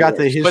the I timeline forgot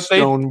that works. his But they-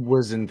 stone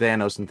was in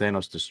Thanos and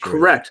Thanos destroyed. it.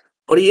 Correct,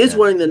 but he is Yeah.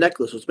 wearing the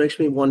necklace, which makes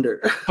me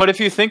wonder. But if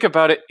you think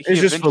about it, he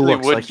It's just for eventually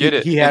looks. would Like get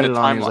it. he had in it the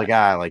on. He was timeline. like,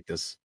 I like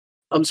this.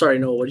 I'm sorry,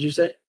 no. What did you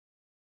say?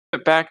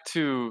 Back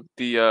to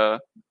the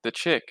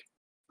chick.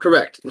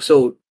 Correct.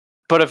 So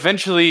But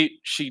eventually,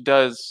 she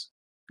does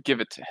give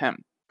it to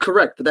him.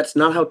 correct, but that's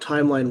not how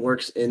timeline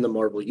works in the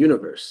Marvel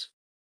universe.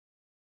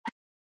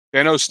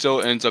 Thanos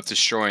still ends up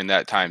destroying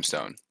that time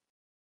stone.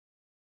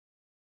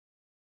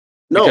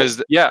 No,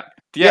 Because Yeah,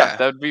 Yeah,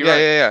 that would be yeah, right.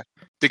 yeah,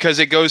 yeah. Because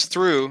it goes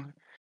through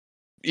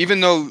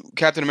even though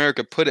Captain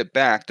America put it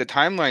back, the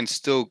timeline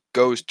still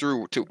goes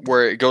through to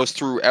where it goes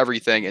through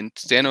everything, and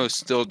Thanos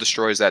still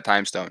destroys that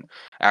time stone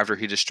after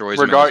he destroys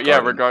him in his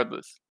garden.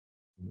 Regardless.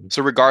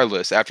 So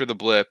regardless, after the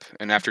blip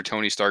and after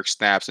Tony Stark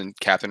snaps and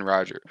Captain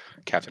America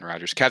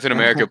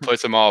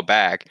puts them all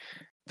back,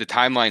 the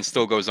timeline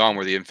still goes on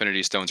where the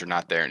Infinity Stones are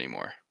not there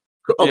anymore.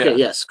 Okay,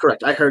 yes,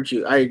 correct. I heard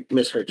you. I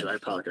misheard you. I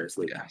apologize.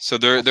 Lee. Yeah. So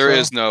there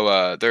is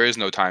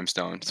no time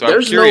stone. So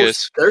I'm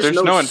curious. There's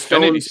no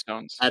Infinity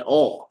Stones at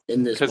all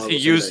in this because he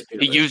used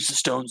the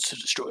stones to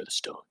destroy the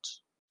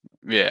stones.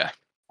 Yeah.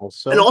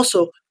 And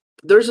also,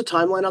 there's a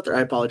timeline out there.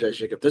 I apologize,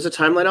 Jacob. There's a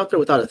timeline out there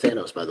without a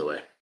Thanos, by the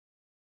way.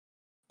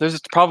 There's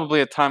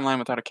probably a timeline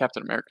without a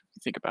Captain America. If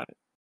you think about it.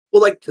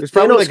 Well, like there's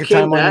probably like a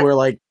timeline where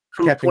like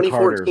from Captain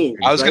 2014.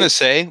 Carter. I was gonna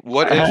say,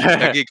 what if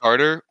Peggy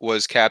Carter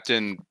was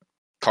Captain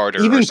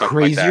Carter? Even or something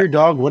crazier, like that?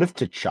 Dog. What if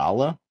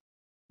T'Challa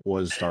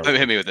was Star-Lord? Let me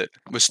hit me with it.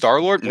 Was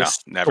Star-Lord? No,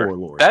 never.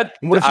 Star-Lord. That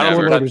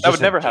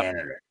would never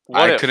happen.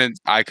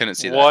 I couldn't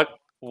see that.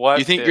 What?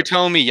 You think you're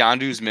telling me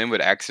Yondu's men would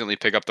accidentally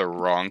pick up the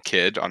wrong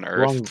kid on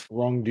Earth?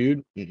 Wrong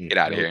dude. Get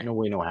out of here. No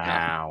way, no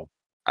how.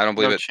 I don't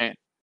believe it. Chance.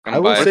 I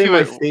will say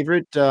my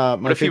favorite.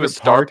 What if he was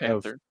Star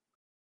Panther?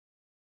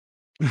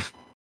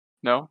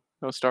 No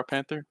Star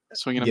Panther.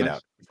 Swinging a miss.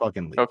 Out.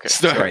 Fucking leave. Okay.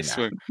 Right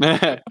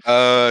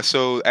now.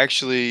 So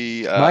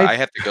actually, I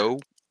have to go.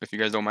 If you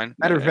guys don't mind.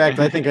 Matter of fact,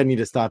 I think I need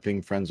to stop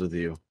being friends with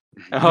you.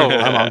 Oh,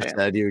 my mom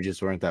said you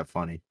just weren't that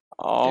funny.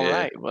 All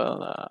right.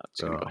 Well, I'm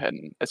gonna go ahead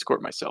and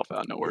escort myself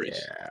out. No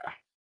worries.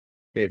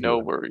 Yeah. No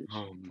worries.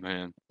 Oh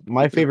man.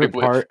 My favorite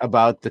part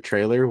about the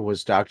trailer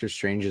was Doctor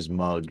Strange's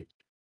mug.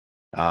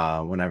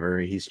 Whenever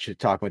he's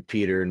talking with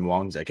Peter and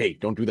Wong's like, "Hey,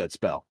 don't do that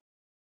spell."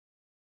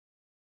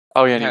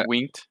 Oh yeah, and he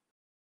winked.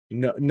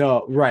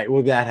 No, right.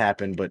 Well, that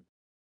happened,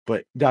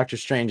 but Doctor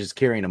Strange is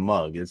carrying a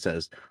mug. It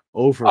says,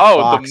 "Oh, for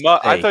the mug."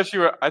 I thought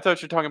you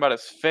were talking about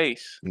his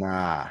face.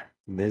 Nah,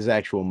 his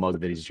actual mug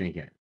that he's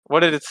drinking.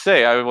 What did it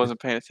say? I wasn't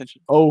paying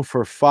attention. Oh,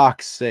 for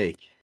fox's sake!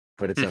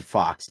 But it's a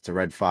fox. It's a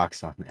red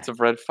fox on there. It's a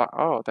red fox.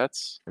 Oh,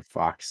 that's for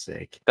fox's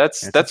sake.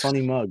 That's a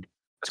funny mug.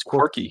 That's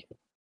quirky.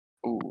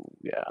 Ooh,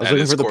 yeah. I was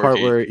looking for the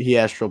part where he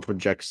astral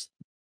projects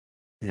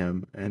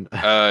him and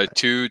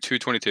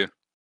 222.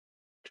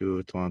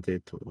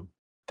 222.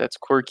 That's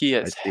quirky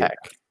as heck.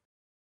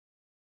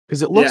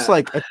 Because it looks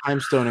like a time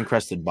stone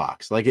encrusted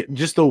box. Like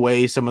just the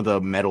way some of the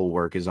metal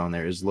work is on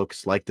there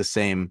looks like the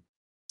same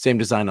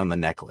design on the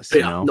necklace.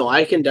 You know? No,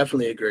 I can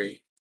definitely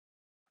agree.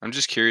 I'm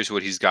just curious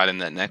what he's got in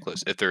that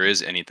necklace. If there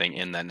is anything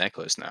in that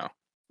necklace now.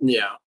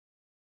 Yeah.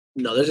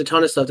 No, there's a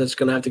ton of stuff that's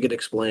going to have to get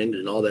explained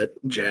and all that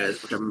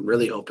jazz, which I'm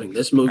really hoping.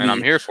 This movie... And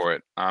I'm here for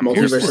it.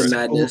 Multiverse of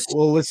Madness.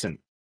 Well, listen.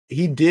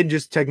 He did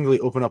just technically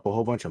open up a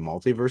whole bunch of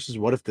multiverses.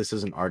 What if this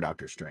isn't our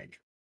Doctor Strange?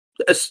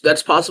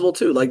 That's possible,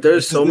 too. Like,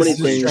 there's so many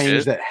things...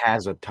 Strange that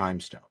has a time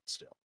stone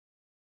still.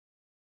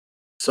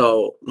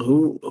 So,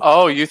 who...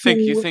 Oh, you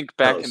think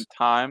back in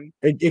time?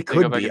 It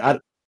could be.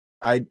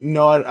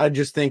 I'm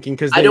just thinking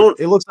because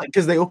it looks like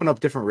because they open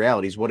up different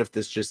realities. What if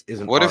this just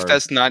isn't? What if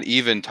that's not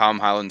even Tom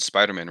Holland's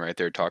Spider-Man right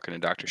there talking to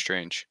Doctor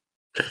Strange?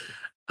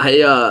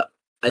 I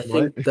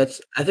think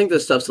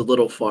this stuff's a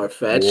little far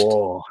fetched.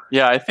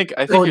 Yeah, I think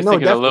you're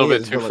thinking a little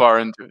bit too far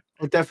into it.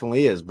 It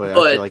definitely is, but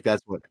I feel like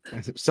that's what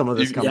some of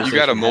this conversation. You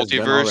got a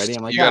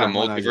multiverse. Like, you got a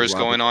multiverse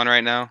going on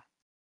right now.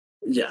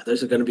 Yeah,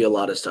 there's going to be a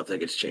lot of stuff that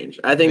gets changed.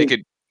 I think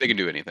they can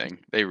do anything.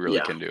 They really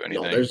can do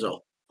anything. No, there's a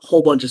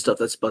whole bunch of stuff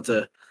that's about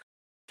to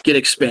get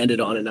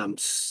expanded on, and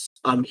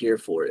I'm here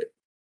for it.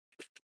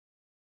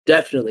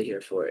 Definitely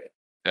here for it.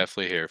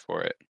 Definitely here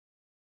for it.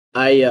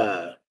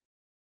 I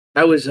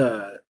was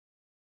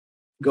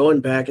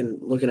going back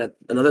and looking at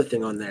another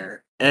thing on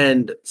there,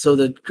 and so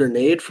the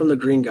grenade from the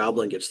Green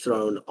Goblin gets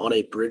thrown on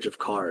a bridge of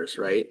cars,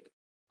 right?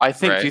 I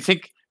think. Right. Do you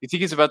think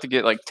he's about to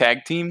get like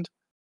tag teamed?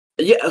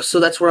 Yeah, so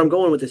that's where I'm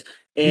going with this.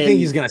 And you think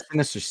he's gonna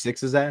Sinister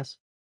Six his ass?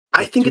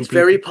 I think it's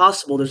very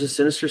possible. There's a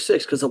Sinister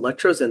Six because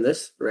Electro's in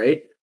this,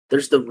 right?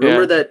 There's the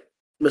rumor that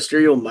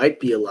Mysterio might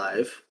be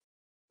alive,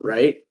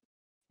 right?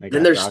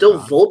 Then there's still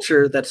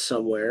Vulture that's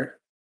somewhere,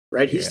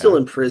 right? He's still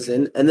in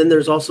prison. And then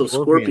there's also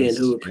Scorpion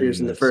who appears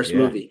in the first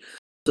movie.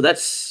 So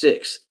that's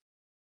 6.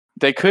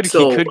 He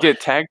could get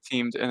tag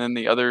teamed, and then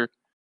the other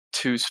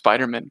 2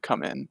 Spider-Men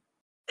come in.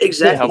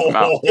 Exactly. To help him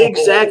out.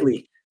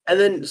 Exactly. And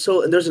then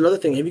and there's another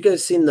thing. Have you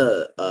guys seen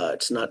the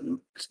it's not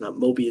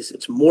Mobius,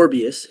 it's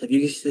Morbius. Have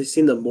you guys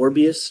seen the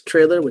Morbius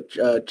trailer with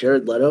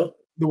Jared Leto?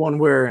 The one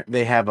where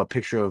they have a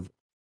picture of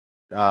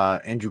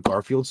Andrew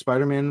Garfield's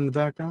Spider-Man in the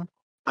background?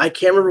 I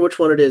can't remember which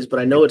one it is, but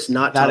I know it's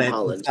not Tom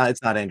Holland.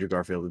 It's not Andrew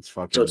Garfield. It's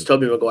fucking... So it's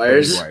Tobey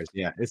Maguire's?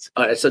 Yeah.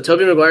 All right, so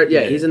Tobey Maguire,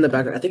 he's in the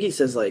background. I think he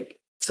says, like,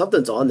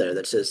 something's on there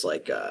that says,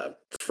 like,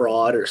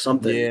 fraud or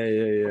something.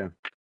 Yeah.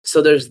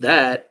 So there's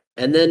that.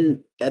 And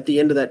then at the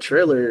end of that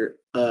trailer,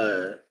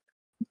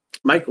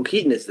 Michael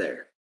Keaton is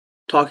there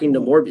talking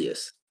to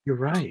Morbius. You're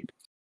right.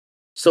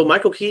 So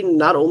Michael Keaton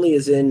not only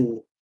is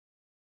in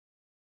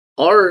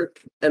our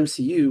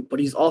MCU, but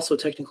he's also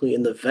technically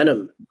in the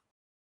Venom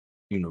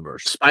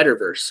universe,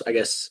 Spider-Verse, I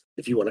guess,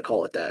 if you want to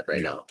call it that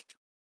now.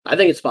 I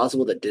think it's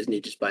possible that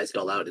Disney just buys it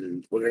all out,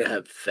 and we're gonna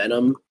have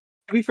Venom.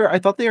 To be fair, I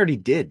thought they already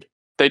did.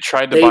 They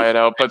tried to buy it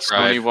out, but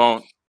tried. Sony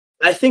won't.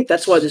 I think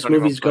that's why this Sony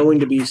won't movie's play. going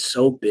to be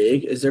so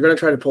big. Is they're gonna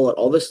try to pull out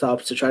all the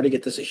stops to try to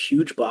get this a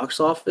huge box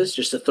office,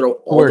 just to throw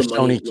all Where the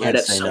money Sony right can't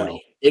at say Sony. no.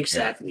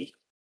 Exactly.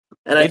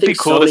 And I It'd be think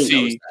cool to Sony knows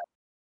see. that.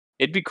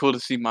 It'd be cool to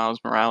see Miles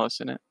Morales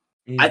in it.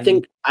 I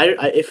think I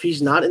if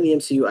he's not in the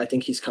MCU, I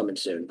think he's coming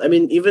soon. I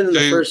mean, even in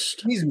the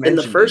first he's in the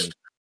mentioned first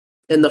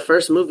in the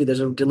first movie, there's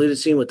a deleted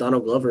scene with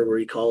Donald Glover where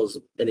he calls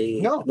and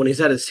when he's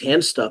had his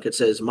hand stuck, it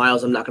says,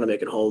 "Miles, I'm not going to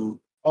make it home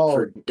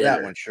for dinner."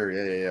 That one, sure,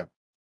 yeah.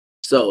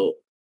 So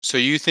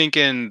you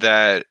thinking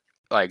that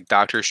like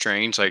Doctor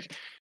Strange, like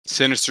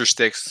Sinister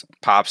Six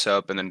pops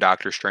up, and then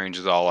Doctor Strange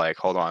is all like,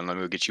 "Hold on, let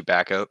me go get you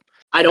back up."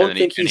 I don't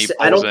think he's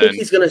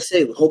going to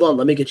say, "Hold on,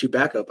 let me get you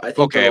back up." I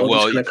think they're all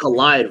just going to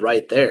collide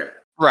right there.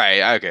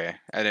 Right. Okay.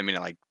 I didn't mean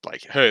like,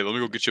 hey, let me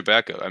go get you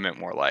back up. I meant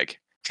more like,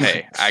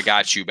 hey, I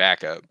got you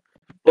back up.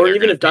 Or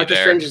even if Doctor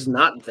Strange is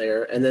not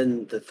there, and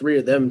then the three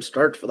of them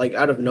start like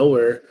out of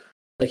nowhere,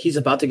 like he's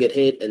about to get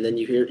hit, and then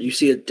you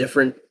see a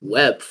different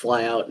web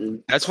fly out,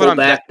 and that's what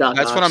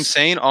I'm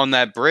saying on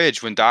that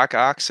bridge when Doc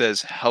Ock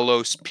says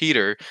hello,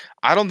 Peter.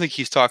 I don't think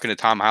he's talking to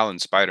Tom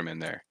Holland's Spider-Man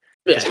there.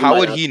 Because how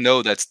would he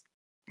know that's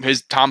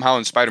his Tom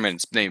Holland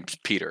Spider-Man's name's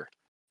Peter?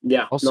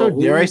 Yeah. Also,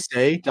 dare I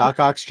say,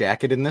 Doc Ock's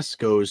jacket in this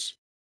goes.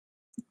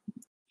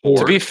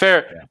 To be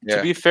fair,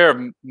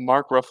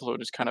 Mark Ruffalo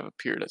just kind of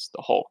appeared as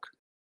the Hulk.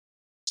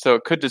 So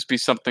it could just be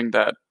something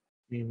that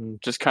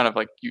just kind of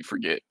like you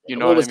forget. You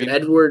know what I mean?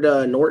 Edward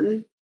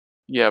Norton?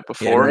 Yeah,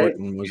 before. Yeah,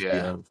 Norton was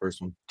the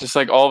first one. Just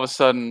like all of a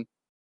sudden,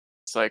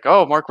 it's like,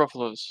 oh, Mark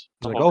Ruffalo's.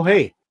 Like, oh,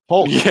 hey,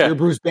 Hulk, you're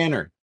Bruce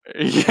Banner.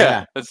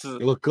 Yeah. You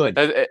look good.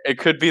 It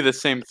could be the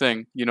same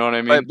thing. You know what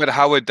I mean? But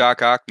how would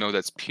Doc Ock know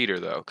that's Peter,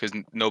 though? Because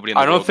nobody in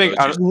the world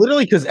knows.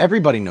 Literally, because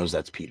everybody knows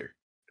that's Peter.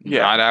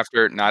 Yeah.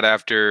 Not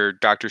after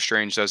Doctor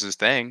Strange does his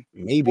thing.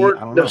 Maybe. I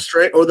don't know.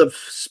 Or the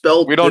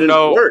spell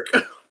didn't work.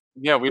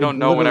 Yeah, we don't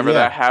know whenever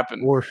that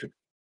happened.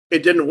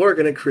 It didn't work,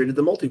 and it created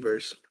the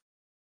multiverse.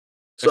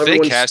 So if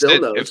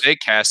they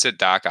casted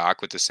Doc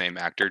Ock with the same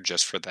actor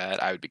just for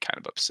that, I would be kind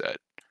of upset.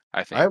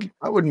 I think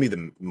I wouldn't be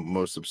the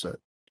most upset.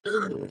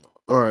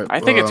 All right.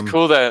 I think it's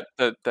cool that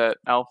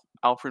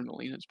Alfred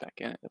Molina's back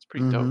in it. That's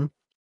pretty dope.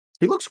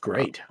 He looks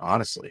great,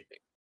 honestly.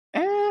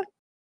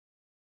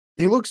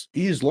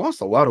 He's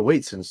lost a lot of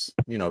weight since,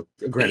 he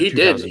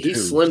did. He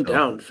slimmed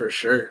down for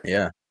sure.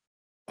 Yeah.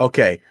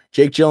 Okay.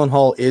 Jake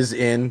Gyllenhaal is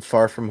in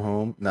Far From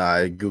Home. Nah,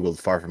 I Googled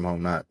Far From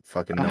Home, not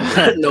fucking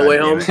No Way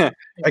Home.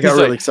 I got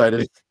really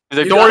excited. He's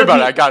like, don't worry about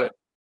it. I got it.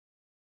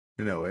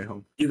 No Way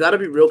Home. You got to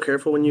be real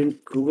careful when you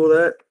Google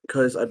that,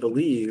 because I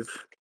believe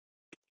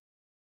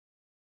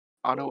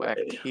Otto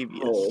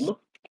Octavius. Home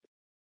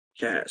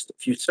cast.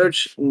 If you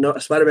search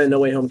Spider-Man No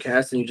Way Home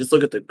cast and you just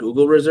look at the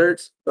Google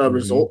result,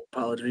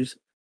 apologies.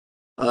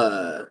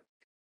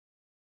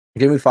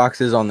 Jamie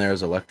Foxx is on there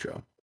as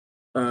Electro.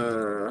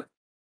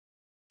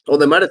 Well,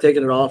 they might have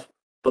taken it off,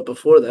 but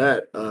before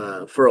that,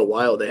 for a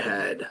while they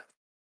had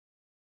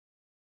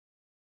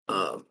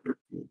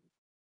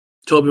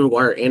Tobey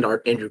Maguire and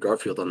Andrew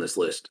Garfield on this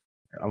list.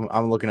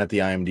 I'm looking at the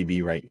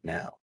IMDb right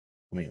now.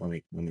 Let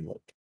me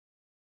look.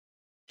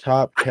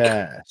 Top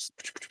cast.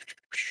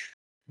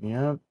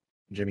 Yep.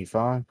 Jamie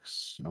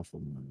Foxx.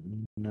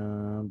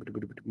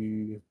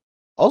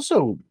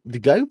 Also, the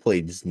guy who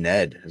played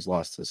Ned has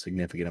lost a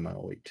significant amount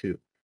of weight too.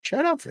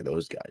 Shout out for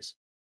those guys.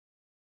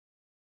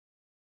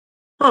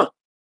 Huh.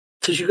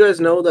 Did you guys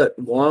know that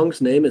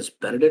Wong's name is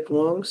Benedict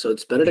Wong? So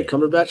it's Benedict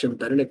Cumberbatch and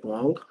Benedict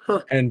Wong?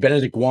 Huh. And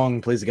Benedict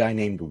Wong plays a guy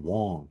named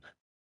Wong.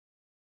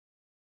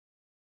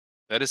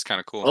 That is kind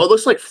of cool. Oh, it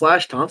looks like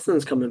Flash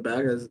Thompson's coming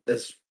back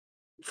as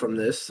from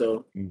this,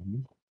 so.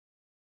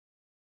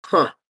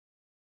 Huh.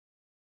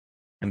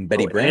 And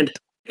Betty Brant.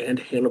 And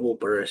Hannibal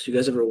Buress. You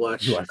guys ever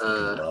watch? I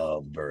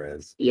love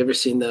Buress. You ever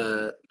seen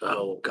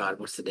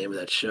what's the name of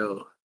that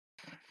show?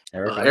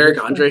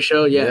 Eric Andre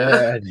show?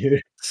 Yeah,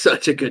 dude.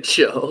 Such a good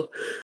show.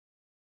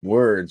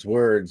 Words.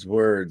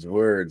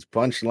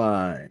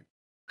 Punchline.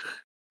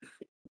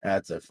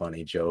 That's a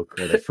funny joke.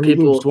 Or the Fruit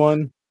Loops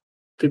one.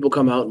 People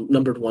come out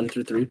numbered 1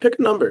 through 3. Pick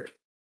a number.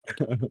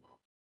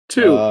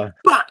 2.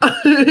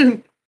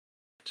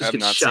 Just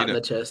get shot in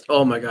the chest.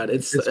 Oh my god,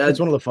 it's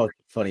one of the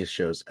funniest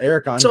shows.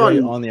 Eric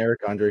Andre on the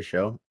Eric Andre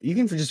show. You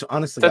can just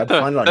honestly find it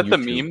on YouTube. Is that the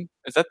meme?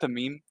 Is that the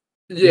meme?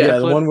 Yeah,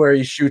 the one where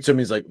he shoots him.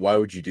 He's like, "Why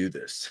would you do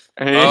this?"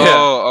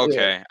 Oh,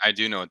 okay. Yeah. I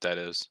do know what that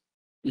is.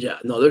 Yeah,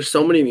 no, there's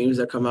so many memes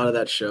that come out of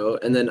that show,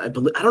 and then I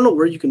don't know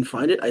where you can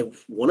find it. I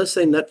want to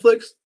say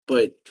Netflix,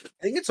 but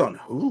I think it's on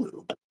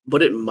Hulu.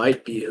 But it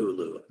might be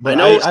Hulu. But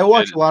I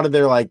watch a lot of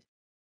their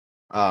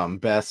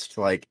best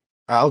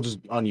I'll just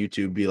on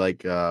YouTube be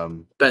like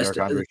best Eric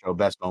Andre show,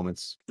 best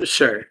moments.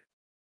 Sure.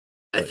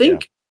 I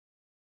think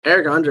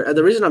Eric Andre.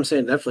 The reason I'm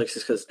saying Netflix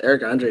is because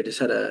Eric Andre just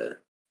had a.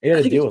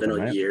 I think it's been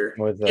a year.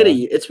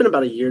 It's been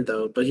about a year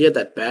though, but he had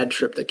that Bad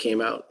Trip that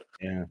came out.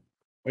 Yeah.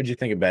 What did you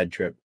think of Bad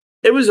Trip?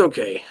 It was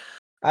okay.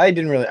 I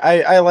didn't really.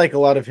 I like a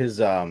lot of his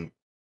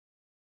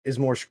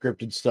more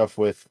scripted stuff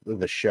with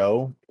the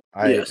show.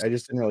 I Yes.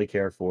 just didn't really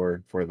care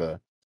for the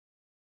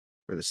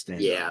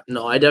stand. Yeah,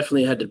 no, I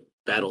definitely had to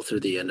battle through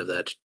the end of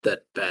that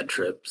bad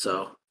trip.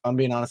 So I'm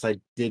being honest, I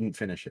didn't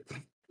finish it.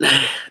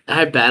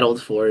 I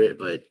battled for it,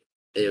 but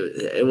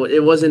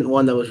it wasn't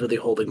one that was really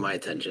holding my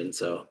attention.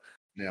 So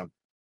Yeah.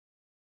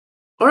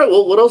 all right,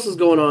 well, what else is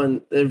going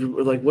on?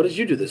 Like, what did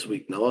you do this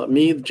week, Noah?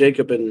 Me,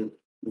 Jacob, and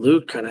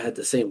Luke kind of had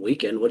the same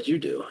weekend. What did you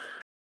do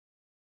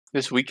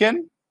This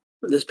weekend?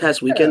 this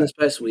past weekend? Yeah. This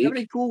past You have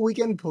any week? cool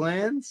weekend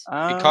plans? He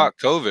caught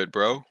COVID,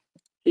 bro.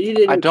 He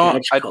didn't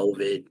don't- catch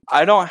COVID.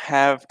 I don't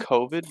have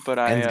COVID, but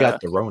Ben's got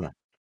the Rona.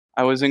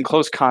 I was in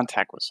close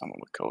contact with someone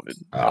with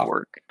COVID Oh, at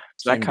work.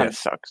 So that same kind of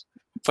diff. sucks.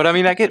 But I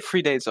mean, I get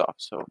free days off,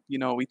 so you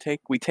know, we take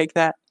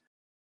that.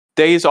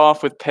 Days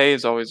off with pay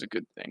is always a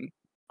good thing.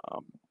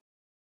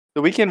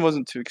 The weekend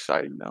wasn't too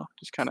exciting though.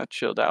 Just kind of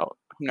chilled out,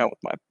 hung out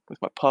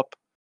with my pup,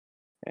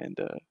 and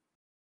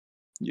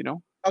you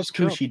know, How's just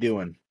chilled. Kushi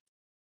doing?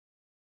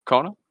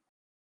 Kona?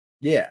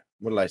 Yeah.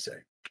 What did I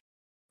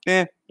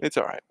say? It's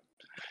all right.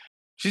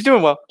 She's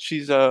doing well.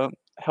 She's a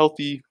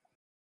healthy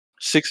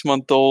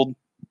 6-month-old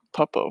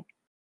puppo.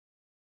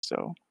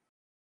 So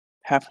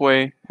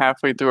halfway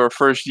through our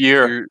first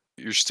year.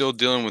 You're still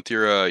dealing with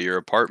your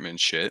apartment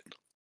shit.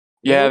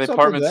 Yeah, What's the up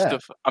with apartment that?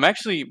 stuff. I'm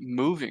actually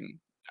moving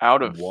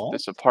out of What?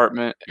 this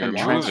apartment You're and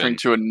transferring moving.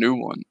 to a new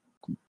one.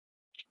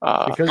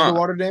 Because of the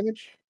water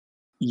damage?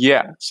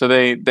 Yeah, so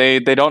they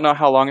don't know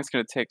how long it's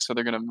going to take, so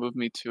they're going to move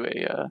me to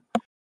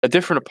a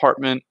different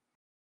apartment.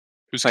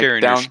 Who's Like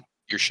carrying down-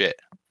 your shit?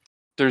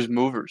 There's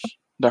movers.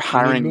 They're need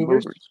hiring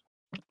movers? movers.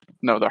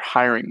 No, they're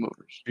hiring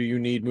movers. Do you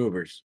need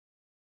movers?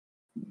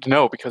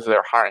 No, because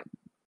they're hiring.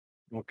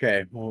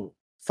 Okay, well,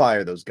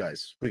 fire those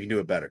guys. We can do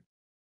it better.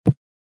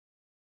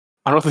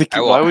 I don't think. I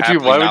will Why would you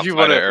happily not want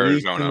fly to to?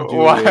 Arizona.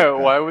 do it better.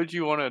 Why would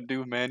you want to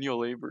do manual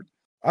labor?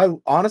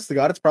 Honest to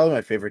God, it's probably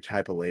my favorite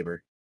type of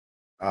labor.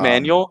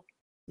 Manual?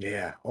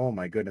 Yeah. Oh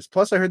my goodness.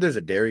 Plus, I heard there's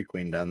a Dairy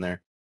Queen down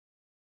there.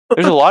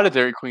 There's a lot of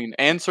Dairy Queen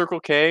and Circle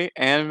K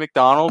and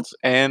McDonald's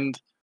and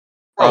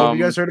Bro, have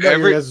you guys heard about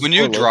your guys' when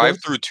you Four drive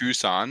Locos? through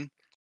Tucson,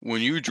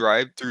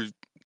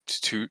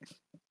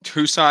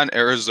 Tucson,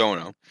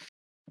 Arizona,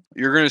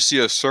 you're gonna see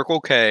a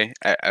Circle K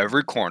at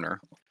every corner.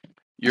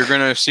 You're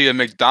gonna see a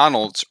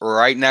McDonald's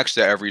right next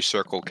to every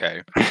Circle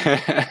K.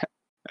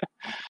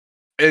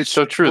 It's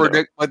so true.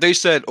 Though. But they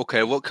said,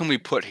 okay, what can we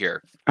put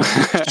here?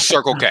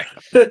 Circle K.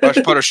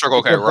 Let's put a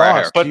Circle K The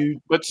right boss, here. dude,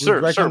 But was sir,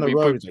 right down the we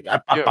road. put- He's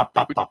like, "Ah, yeah, pop,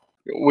 pop, pop."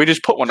 we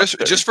just put one up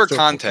there. Just for Circle K.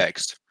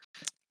 context,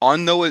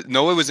 on Noah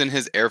was in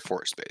his Air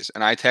Force base,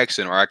 and I texted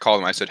him or I called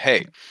him. I said,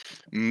 "Hey,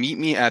 meet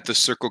me at the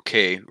Circle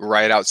K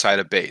right outside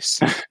of base."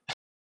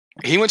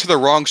 He went to the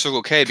wrong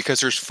Circle K because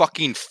there's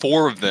fucking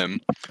 4 of them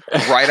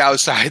right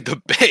outside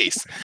the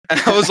base, and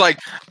I was like,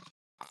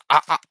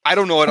 I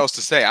don't know what else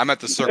to say. I'm at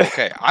the Circle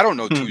K. I don't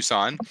know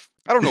Tucson.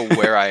 I don't know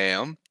where I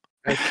am.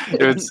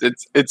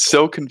 It's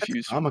so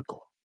confusing.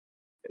 Comical.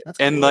 That's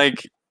And cool.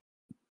 like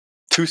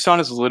Tucson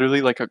is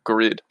literally like a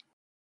grid.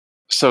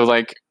 So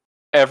like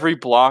every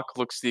block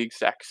looks the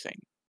exact same.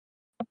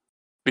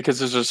 Because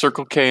there's a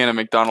Circle K and a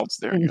McDonald's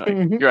there.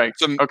 You're like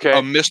Some okay. a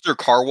Mr.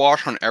 Car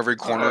Wash on every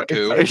corner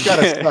too. It's got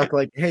to suck.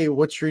 Like, hey,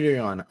 what street are you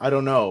on? I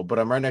don't know, but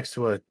I'm right next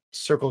to a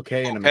Circle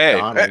K and a Hey,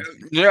 McDonald's.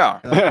 yeah.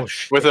 And I'm like, oh,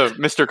 shit. With a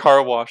Mr.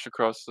 Car Wash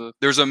across the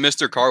There's a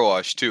Mr. Car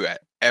Wash too at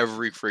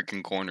every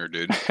freaking corner,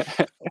 dude.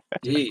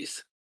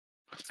 Jeez.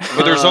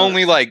 But there's Uh,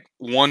 only like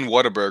one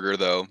Whataburger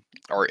though,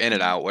 or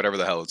In-N-Out, whatever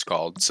the hell it's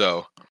called.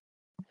 So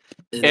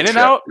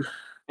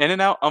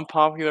In-N-Out,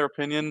 unpopular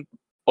opinion,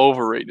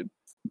 overrated.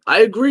 I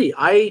agree.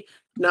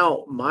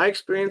 Now my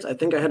experience, I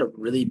think I had a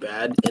really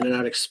bad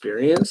In-N-Out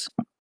experience.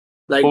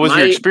 Like What was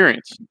your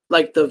experience?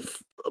 like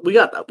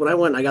when I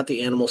went, I got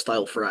the animal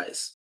style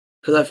fries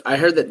because I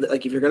heard that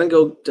like if you're gonna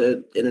go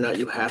to In-N-Out,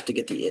 you have to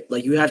get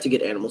you have to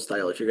get animal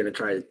style if you're gonna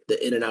try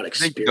the In-N-Out I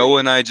experience. think Noah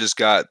and I just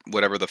got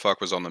whatever the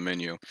fuck was on the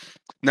menu.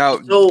 Now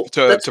So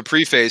to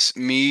preface,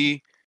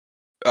 me,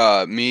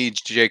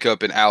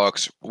 Jacob, and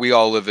Alex, we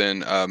all live in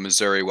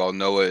Missouri while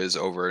Noah is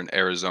over in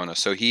Arizona.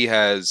 So he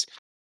has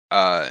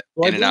I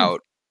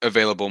In-N-Out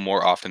available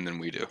more often than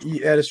we do.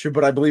 Yeah, that's true.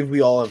 But I believe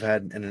we all have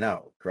had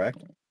In-N-Out, correct?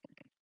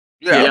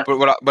 Yeah, Yeah. but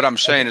what I'm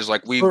saying is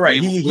like we Oh, right.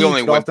 we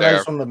only went I there.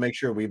 just wanted to make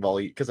sure we've all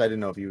eat because I didn't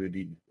know if you would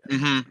eat.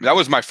 That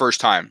was my first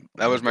time.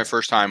 That was my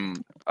first time.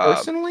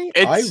 Personally,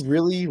 I it's-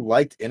 really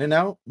liked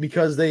In-N-Out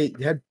because they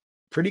had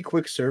pretty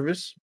quick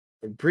service,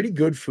 and pretty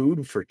good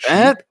food for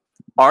cheap.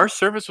 Our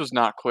service was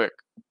not quick.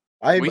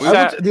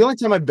 The only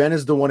time I've been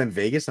is the one in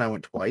Vegas, and I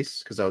went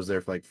twice because I was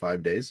there for like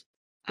 5 days.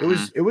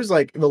 It was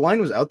like the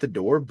line was out the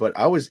door, but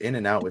I was in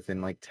and out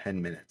within like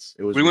 10 minutes.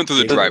 It was. We went through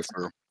the ridiculous.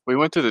 drive-through. We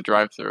went to the It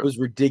drive-through. was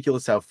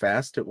ridiculous how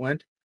fast it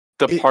went.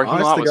 The parking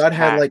honest lot to was God,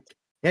 packed.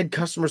 had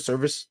customer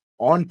service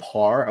on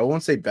par. I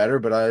won't say better,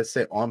 but I'd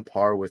say on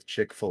par with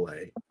Chick-fil-A.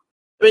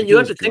 I mean, you It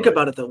have to was think good.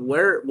 about it though.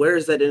 Where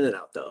is that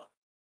In-N-Out though?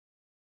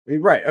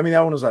 Right. I mean,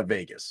 that one was at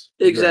Vegas.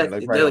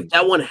 Exactly. Right on-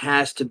 That one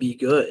has to be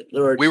good.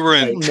 Or We were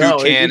in like, No,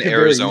 Toucan, it could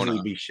very Arizona.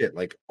 easily be shit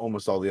like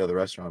almost all the other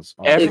restaurants.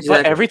 But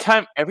Exactly.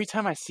 every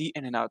time I see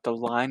In-N-Out, the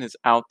line is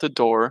out the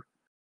door,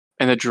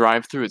 and the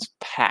drive-through is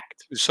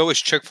packed. So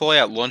is Chick-fil-A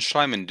at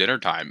lunchtime and dinner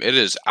time. It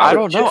is. I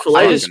don't know. Chick-fil-A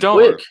I is just don't.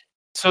 quick.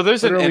 So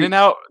there's an Literally,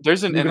 In-N-Out.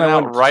 There's an Luke and I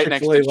In-N-Out went to right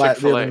next to Chick-fil-A the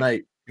Chick-fil-A. other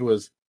night. It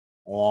was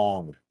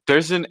long.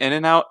 There's an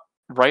In-N-Out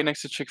right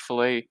next to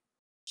Chick-fil-A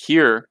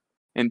here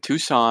in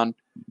Tucson,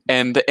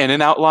 and the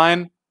In-N-Out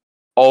line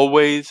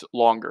always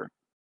longer.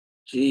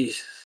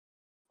 Jeez.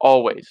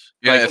 Always.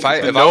 Yeah, Like, if I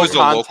no was a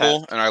contest.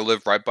 local and I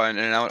live right by an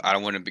In-N-Out, I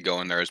wouldn't be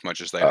going there as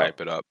much as they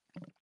hype it up.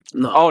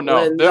 No. Oh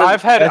no, When-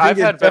 I've had I think it's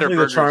better definitely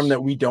burgers. the charm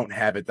that we don't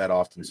have it that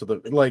often. So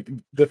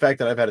the fact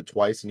that I've had it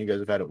twice and you guys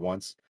have had it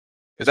once.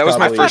 That was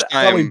my probably- first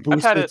Probably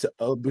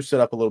time. boosted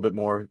up a little bit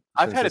more.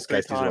 I've since had it this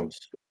guy 3 sees times.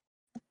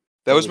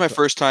 That was my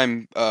first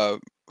time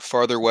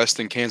farther west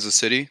than Kansas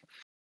City.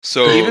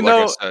 So Even like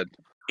though- I said,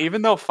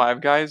 Even though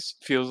Five Guys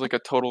feels like a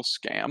total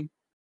scam,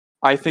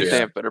 I think Yeah. they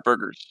have better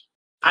burgers.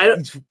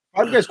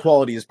 Five Guys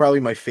quality is probably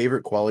my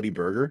favorite quality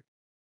burger,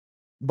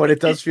 but it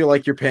does feel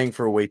like you're paying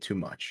for way too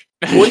much.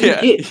 What do you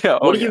get? Yeah,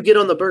 What do you get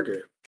on the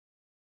burger?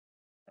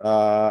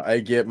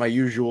 I get my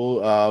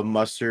usual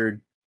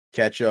mustard,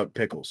 ketchup,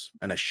 pickles,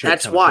 and a shit.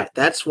 That's ton of why.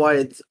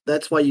 pickles.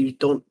 That's why you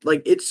don't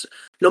like. It's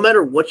no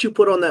matter what you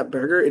put on that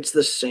burger, it's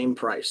the same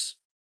price.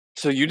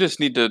 So you just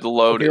need to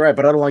load Okay, it. right,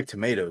 but I don't like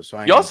tomatoes. So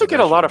I ain't You gonna also put get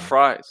that a lot shit of on.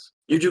 fries,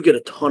 You do get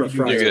a ton of You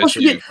do fries. get Plus,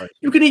 a you, ton get, of fries.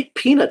 you can eat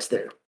peanuts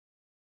there.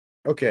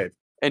 Okay,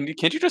 and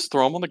can't you just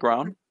throw them on the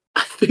ground?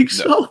 I think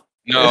so.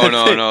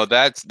 no.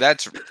 That's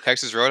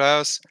Texas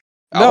Roadhouse.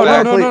 No,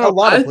 Outback. no. A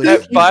lot I of think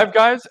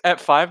places.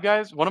 At Five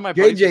Guys, one of my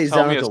buddies was JJ's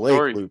telling down me at a the lake,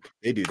 story. Luke.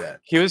 They do that.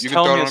 He was You can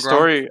throw telling it me on a the ground?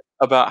 story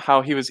about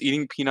how he was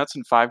eating peanuts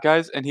in Five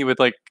Guys, and he would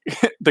like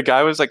the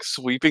guy was like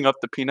sweeping up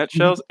the peanut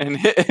shells, and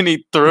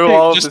he threw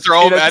all of Just his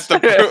throw 'em peanuts.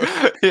 at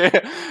the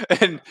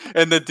yeah,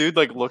 and the dude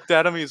like looked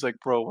at him. He's like,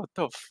 "Bro, what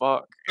the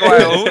fuck?" So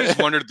I always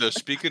wondered this.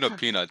 Speaking of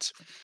peanuts,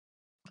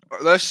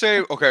 let's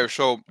say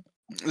so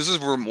this is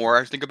where more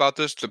I think about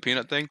this, the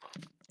peanut thing.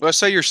 Let's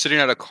say you're sitting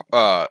at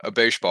a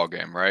baseball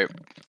game, right?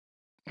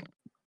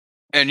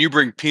 And you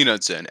bring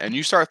peanuts in, and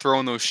you start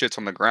throwing those shits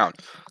on the ground.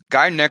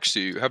 Guy next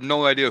to you, have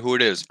no idea who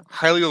it is,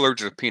 highly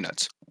allergic to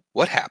peanuts.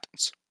 What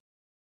happens?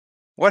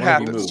 What One of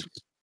you happens? moves.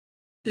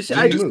 You see, You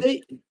I just move.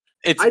 think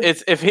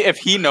It's if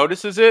he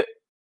notices it,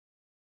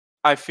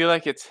 I feel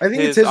like it's I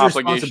think his it's his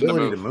obligation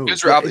responsibility to move. move. It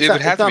But would it's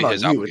have to not be on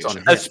his you, it's on obligation.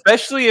 him.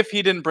 Especially if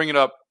he didn't bring it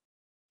up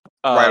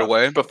Right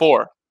away?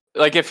 before.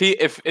 Like if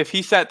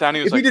he sat down,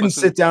 he was If like, he didn't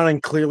 "Listen," sit down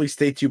and clearly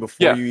state to you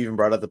before Yeah. you even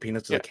brought up the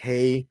peanuts, Yeah. like,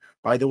 hey,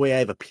 by the way, I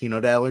have a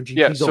peanut allergy.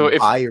 Yeah, Please so don't if-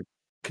 buy or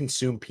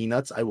consume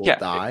peanuts. I will Yeah,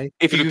 die.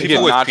 if Do you the could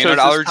people get with nachos peanut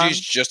this allergies time,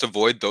 just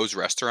avoid those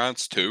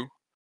restaurants too?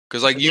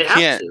 Because like you they have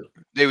can't.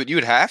 to. You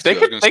would have to. they I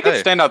was could gonna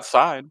say. stand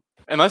outside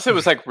unless it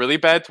was like really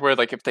bad to where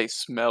like if they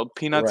smelled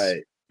peanuts.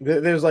 Right.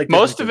 There's like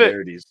Most different of it-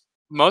 severities.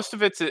 Most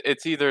of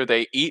it's either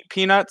they eat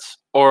peanuts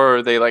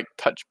or they like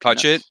touch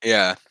Touch it, peanuts.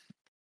 yeah.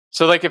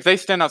 So like if they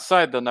stand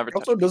outside, they'll never It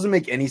touch. also doesn't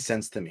make any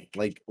sense to me.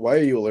 Like, why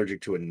are you allergic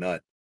to a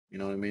nut? You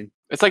know what I mean?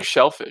 It's like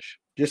shellfish.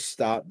 Just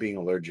stop being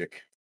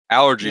allergic.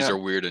 Allergies Yeah. are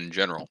weird in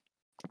general.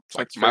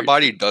 Like That's my very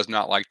body true. does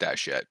not like that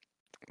shit.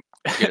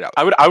 Get out.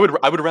 I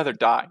would rather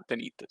die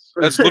than eat this.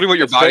 That's literally what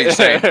your It's very- body's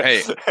saying.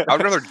 Hey, I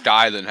would rather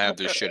die than have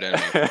this shit in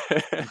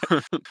me.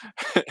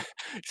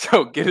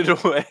 So get it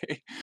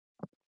away.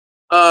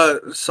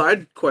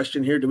 Side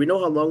question here. Do we know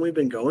how long we've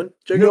been going, You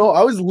Jacob? know,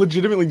 I was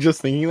legitimately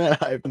just thinking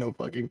that. I have no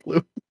fucking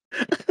clue.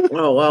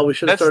 Oh wow, we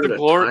should have That's started the a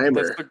glory.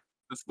 timer.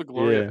 That's the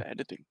glory of Yeah.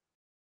 editing.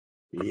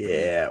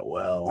 Yeah,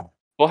 well,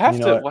 We'll have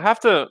You to. know what?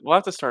 We'll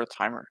have to start a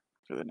timer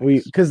for the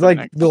next. because for like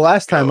next the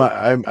last time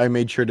show. I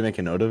made sure to make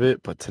a note of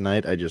it, but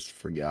tonight I just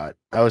forgot.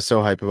 I was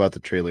so hype about the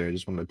trailer, I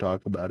just wanted to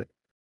talk about it.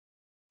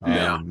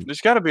 Yeah.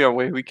 There's got to be a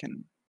way we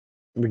can.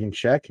 We can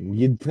check.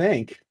 You'd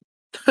think.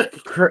 We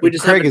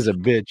just Craig haven't- is a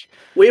bitch.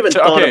 We haven't So,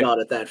 thought okay, about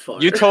it that far.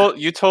 You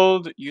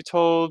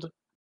told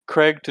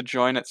Craig to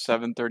join at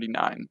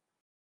 7:39,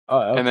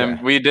 Oh, and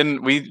then we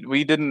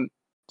didn't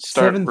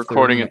start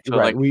recording 7:30, until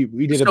right? like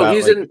We did so about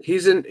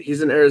he's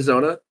in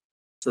Arizona,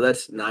 so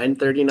that's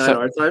 9:39 So-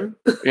 our time.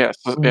 yeah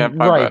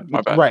my right, bad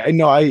my bad. right.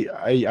 No,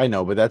 I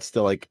know, but that's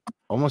still like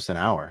almost an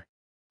hour.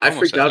 I Almost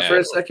freaked out an for a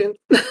hour. second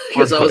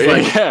because I was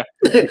like, yeah,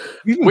 we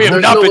There's have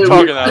There's not no been way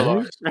talking we- that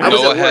long. I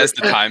was Noah at has work.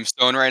 the time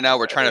stone right now.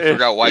 We're trying to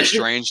figure out why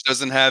Strange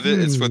doesn't have it.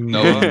 It's with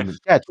Noah.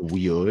 That's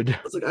weird. I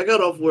was like, I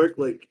got off work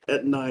like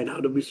at 9.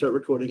 How did we start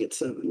recording at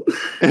 7? You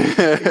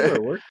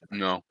are working.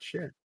 No.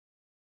 Shit.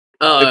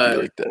 It'd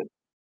be like that.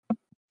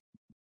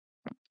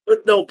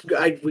 But no,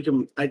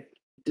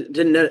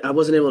 I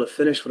wasn't able to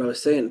finish what I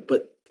was saying,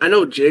 but I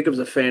know Jacob's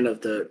a fan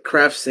of the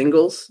craft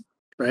singles,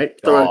 right?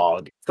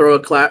 Dog. Throw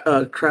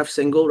a craft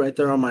single right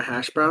there on my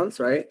hash browns,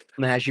 right?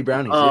 The hashy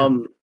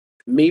brownies.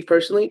 Me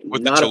personally,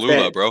 With the not a Cholula,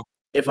 fan. bro.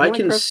 If You I like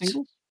can, craft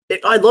singles?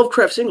 I love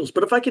craft singles,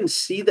 but if I can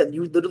see that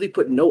you literally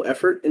put no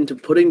effort into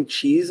putting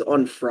cheese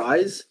on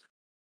fries,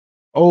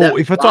 Oh, that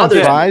if it's on bothers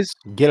me. fries,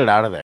 get it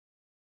out of there.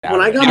 when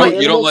I got You my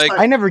don't- you don't animal like-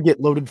 style, I never get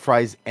loaded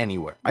fries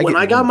anywhere. when get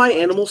I got normal my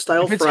fries. animal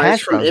style If it's fries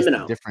hash from browns, it's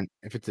In-N-Out, different.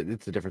 If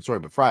it's a different story,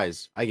 but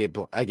fries, I get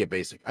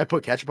basic. I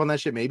put ketchup on that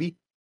shit, maybe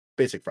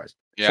basic fries.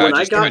 Yeah, when I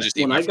just got- eat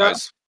when my I got-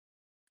 fries.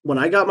 when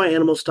I got my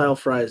animal style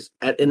fries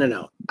at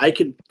In-N-Out, I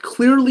could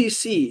clearly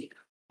see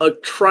a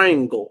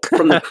triangle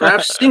from the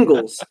Kraft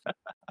singles,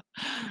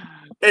 and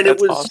it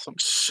That's was awesome.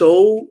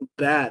 so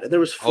bad. And there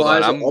was Hold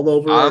on, fries all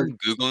over. I'm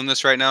googling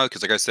this right now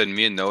because, like I said,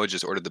 me and Noah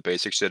just ordered the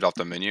basic shit off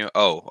the menu.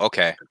 Oh,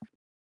 okay.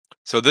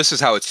 So this is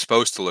how it's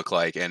supposed to look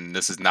like, and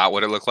this is not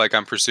what it looked like.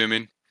 I'm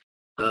presuming.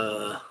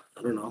 I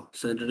don't know.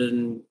 Send it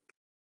in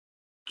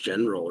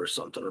general or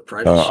something or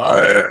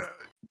private.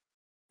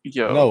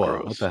 Yo, Noah,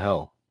 gross. what the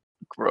hell?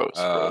 Gross.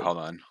 Bro. Hold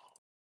on.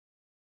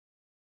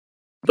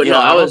 But yeah, no,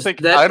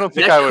 I don't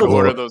think I would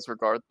order those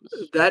regardless.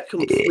 That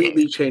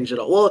completely changed it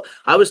all. Well,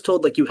 I was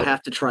told like you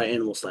have to try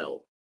animal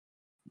style.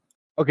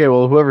 Okay,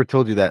 well, whoever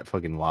told you that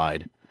fucking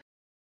lied.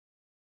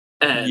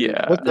 And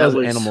Yeah, What that does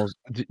was, animals?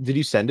 Did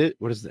you send it?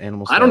 What is the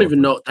animal? I don't style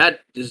even look know. That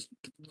is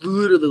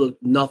literally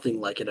looked nothing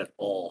like it at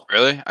all.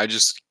 Really? I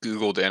just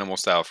googled animal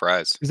style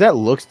fries. Because that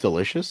looks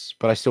delicious,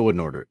 but I still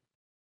wouldn't order it.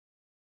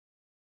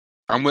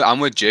 I'm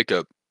with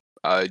Jacob.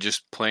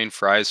 Just plain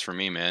fries for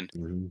me, man.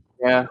 Mm-hmm.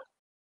 Yeah.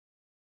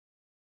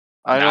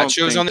 I don't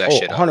Nachos think on that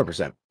shit.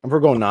 100%. If we're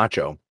going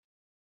nacho,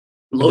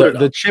 Loaded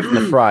the up. chip and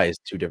the fries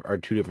are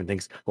two different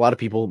things. A lot of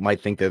people might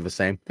think they're the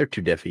same. They're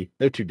too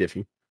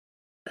diffy.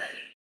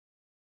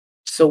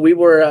 So we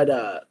were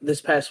at this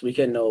past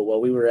weekend. No,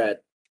 while we were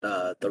at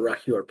the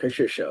Rocky Horror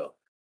Picture Show,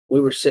 we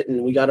were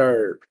sitting. We got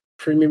our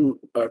premium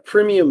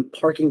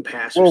parking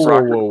pass. Or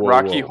something.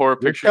 Rocky Horror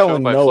You're Picture Show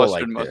telling by Noah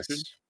Flustered like Mustard.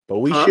 this, but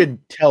we Huh?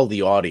 should tell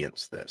the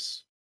audience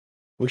this.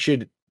 We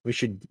should.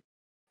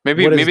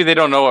 Maybe they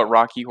don't know what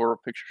Rocky Horror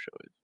Picture Show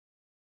is.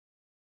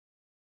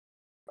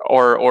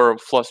 Or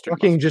Flustered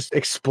Fucking Mustard. just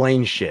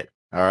explain shit.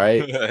 All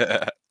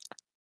right.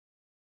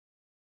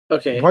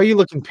 Okay. Why are you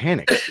looking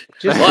panicked?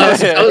 Just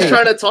Well, I was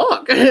trying to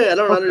talk. I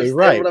don't understand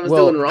right. what I was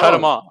Well, doing wrong. Cut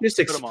him off. Just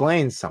Cut 'em off.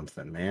 explain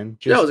something, man.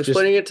 Yeah, I was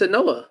explaining it to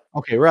Noah.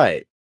 Okay,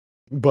 right.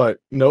 But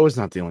Noah's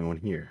not the only one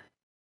here.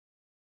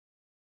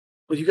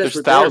 Well, you guys There's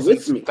were there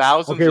with me.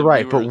 thousands Okay, of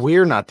right. But viewers.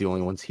 we're not the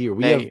only ones here.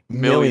 We Hey, have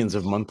millions millions.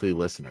 of monthly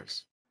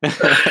listeners.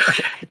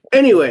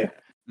 Anyway,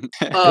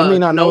 They may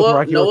not know what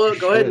Rocky Horror Noah,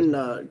 Picture go ahead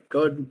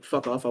Show and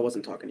fuck off. I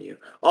wasn't talking to you,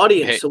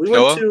 audience. Hey, So we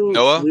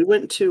Noah?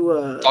 went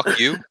to. Fuck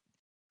you.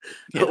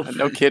 Yeah,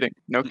 no kidding.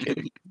 No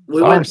kidding.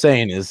 We All I'm went.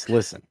 saying is,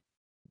 listen,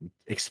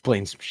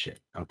 explain some shit.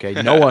 Okay,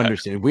 Noah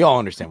understand. We all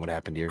understand what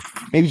happened here.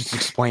 Maybe just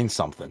explain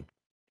something,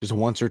 just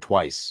once or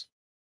twice.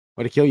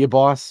 Want to kill your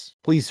boss?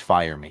 Please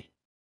fire me.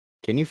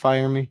 Can you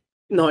fire me?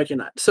 No, I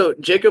cannot. So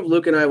Jacob,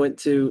 Luke, and I went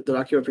to the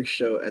Rocky Horror Picture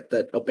Show at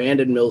that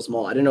abandoned Mills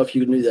Mall. I didn't know if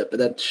you knew that, but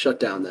that shut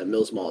down. That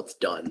Mills Mall, it's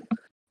done.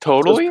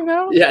 Totally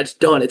now? Yeah, it's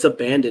done. It's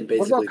abandoned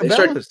basically. What about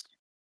Cabela's?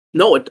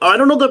 No, I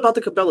don't know about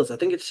the Cabela's. I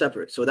think it's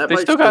separate. So that They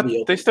might still be got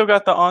open. they still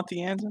got the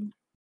Auntie Anne's in?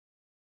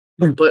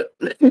 But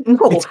no,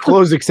 It's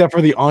closed except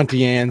for the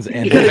Auntie Anne's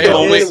and You gotta They go Cabela's.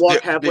 in only and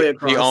walk halfway the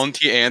across.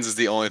 Auntie Anne's is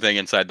the only thing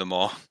inside the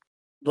mall.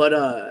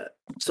 But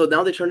so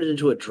now they turned it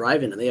into a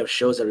drive-in, and they have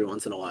shows every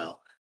once in a while.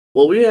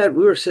 Well, we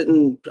were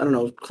sitting, I don't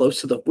know, close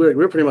to the. We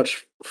were pretty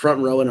much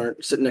front row and are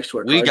sitting next to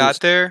our. We cars. got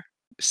there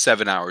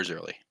 7 hours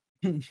early.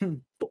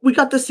 But we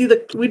got to see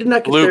the. We did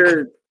not get Luke,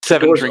 there.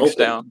 7 doors drinks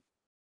open. down.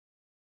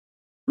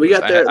 We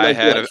got there. I Like,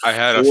 had what, I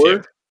had a 4?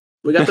 few.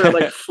 We got there at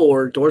like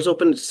 4. Doors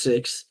opened at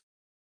 6.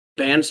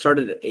 Band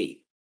started at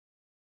 8.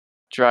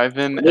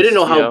 Drive-in. We didn't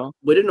know STL.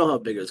 how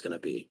big it was gonna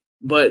be.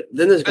 But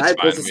then this guy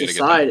That's pulls fine, us we had a good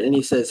aside and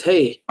he says,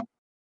 "Hey,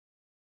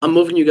 I'm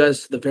moving you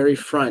guys to the very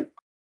front,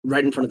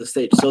 right in front of the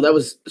stage." So that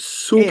was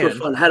super And-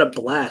 fun. Had a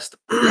blast.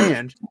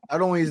 And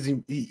not only is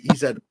he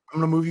said, I'm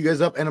gonna move you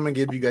guys up and I'm gonna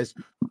give you guys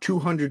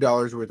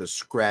 $200 worth of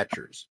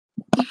scratchers.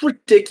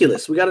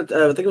 Ridiculous. We got it.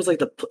 I think it was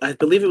like I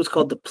believe it was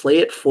called the Play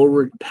It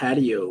Forward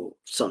Patio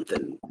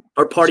something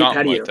or Party Something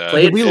Patio. like that.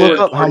 Play Did It we Forward look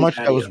up how Party much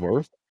that was Patio.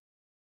 worth?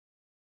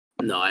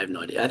 No, I have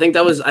no idea. I think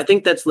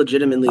that's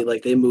legitimately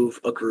like they move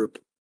a group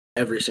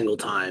every single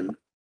time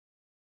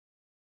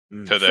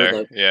To for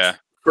there. Yeah.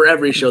 for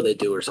every show they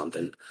do or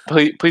something.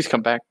 Please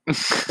come back.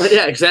 But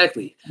yeah,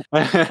 exactly.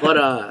 But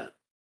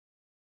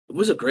it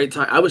was a great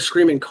time. I was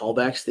screaming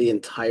callbacks the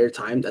entire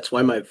time. That's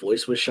why my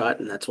voice was shot,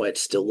 and that's why it's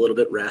still a little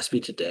bit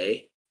raspy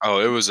today. Oh,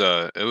 it was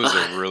a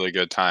really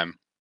good time.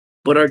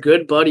 But our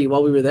good buddy,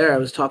 while we were there, I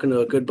was talking to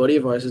a good buddy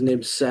of ours. His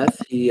name's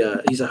Seth. He's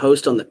a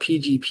host on the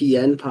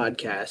PGPN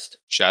podcast.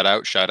 Shout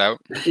out.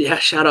 Yeah,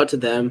 shout out to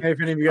them. Hey, if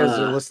any of you guys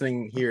are Uh,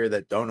 listening here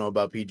that don't know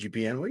about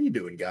PGPN, what are you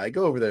doing, guy?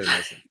 Go over there and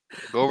listen.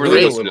 Go over Great. there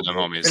and listen to them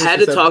homies. Finish I had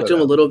to this talk to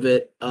him a episode little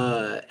bit,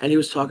 and he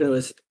was talking to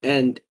us,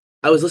 and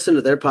I was listening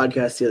to their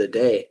podcast the other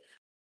day,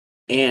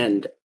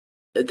 and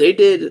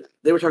they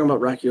were talking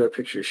about Rocky Horror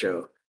Picture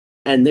Show,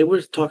 and they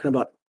were talking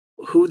about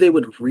who they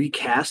would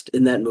recast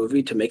in that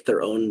movie to make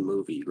their own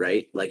movie,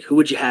 right? Like, who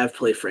would you have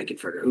play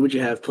Frankenfurter? Who would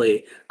you have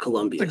play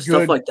Columbia? That's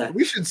Stuff good. like that.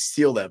 We should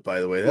steal that, by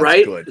the way. That's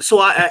Right? good. So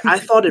I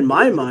thought in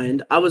my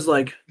mind, I was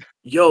like,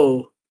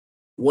 yo,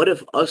 what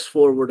if us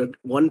four were to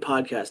one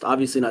podcast?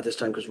 Obviously not this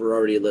time because we're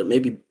already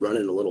maybe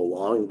running a little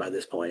long by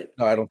this point.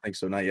 No, I don't think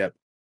so. Not yet.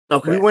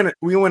 Okay.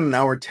 We went an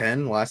hour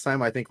 10 last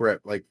time. I think we're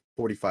at like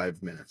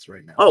 45 minutes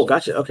right now. Oh,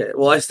 gotcha. Okay.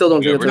 Well, I still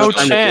don't Yeah, think we're it's No enough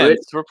time to do it.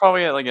 chance. We're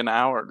probably at like an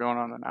hour, going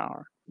on an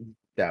hour.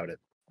 Doubt it.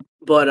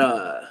 But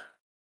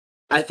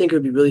I think it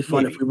would be really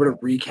fun Maybe. if we were to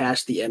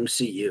recast the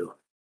MCU.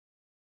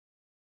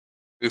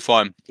 It'd be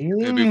fun.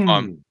 It'd be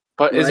fun.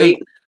 But Right?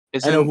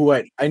 isn't I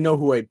know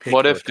who I'd pick.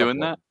 what for a if doing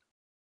couple. that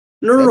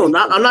No. That'd be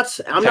Not.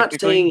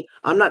 cool.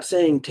 I'm not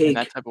saying in take.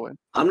 that type of way?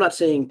 I'm not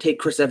saying take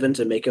Chris Evans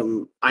and make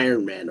him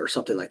Iron Man or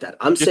something like that.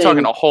 I'm You're saying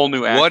talking a whole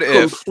new actor. What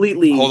if?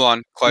 completely Hold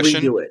on.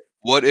 Question. redo it.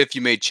 What if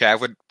you made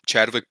Chadwick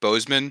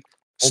Boseman Oh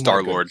my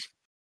Star Lord?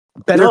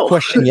 Better No.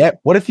 question yet.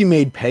 What if you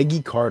made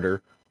Peggy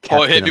Carter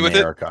Captain hit me with it?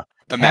 America?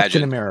 Captain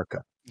Imagine.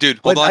 America.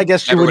 Dude, But hold on. I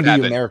guess she Never wouldn't would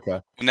be happen.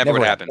 America. Never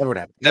would happen. Never would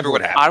happen. Never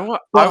would happen. I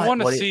But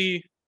want to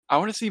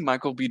what see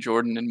Michael B.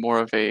 Jordan in more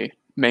of a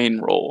main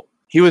role.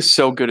 He was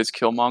so good as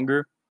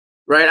Killmonger.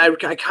 Right?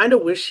 I kind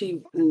of wish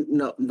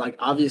like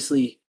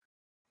obviously,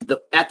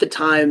 at the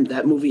time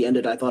that movie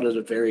ended, I thought it was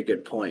a very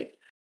good point,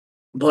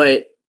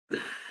 but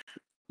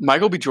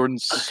Michael B.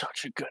 Jordan's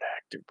such a good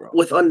actor, bro.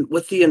 with the I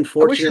wish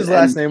unfortunate his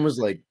last name was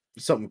like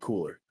something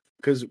cooler.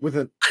 Because with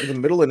a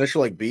middle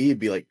initial like B, it'd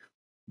be like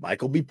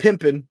Michael B.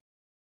 Pimpin',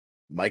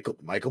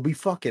 Michael B.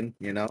 Fucking,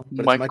 you know.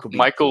 But it's Michael B.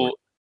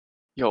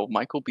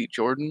 Michael B.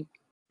 Jordan.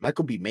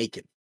 Michael B.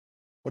 Making.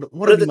 What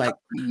What would are be the-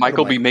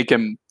 Michael B. make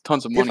him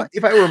tons of money.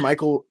 if I were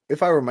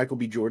Michael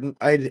B. Jordan,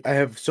 I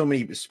have so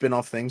many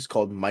spin-off things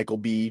called Michael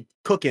B.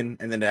 Cooking,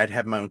 and then I'd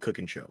have my own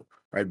cooking show.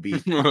 Or I'd be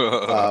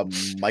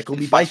Michael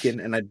B. Biking,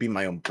 and I'd be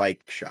my own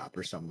bike shop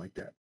or something like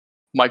that.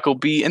 Michael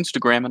B.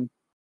 Instagramming.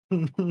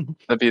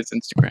 That'd be his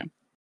Instagram.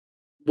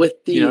 with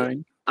the You know what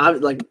I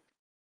mean? like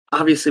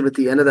obviously with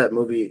the end of that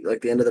movie,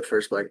 like the end of the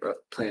first Black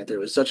Panther,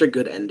 was such a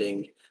good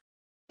ending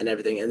and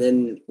everything, and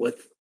then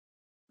with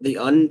the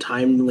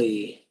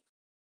untimely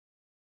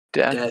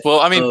death Well,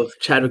 I mean, of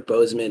Chadwick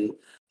Boseman.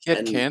 he had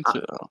and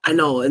cancer, though. I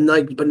know, and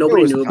but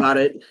nobody was knew tough. about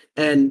it,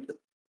 and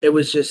it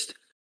was just.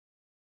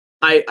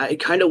 I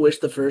kind of wish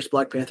the first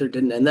Black Panther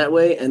didn't end that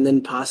way, and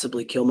then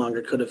possibly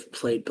Killmonger could have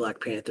played Black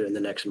Panther in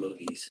the next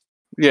movies.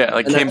 Yeah,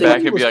 like And I came think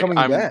back he and be was like, coming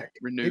I'm back.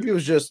 renewed. Maybe it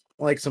was just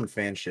like some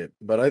fan shit,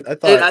 but I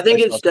thought I think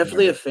saw it's something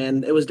definitely like a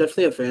fan. It was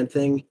definitely a fan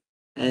thing,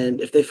 and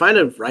if they find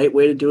a right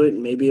way to do it,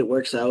 maybe it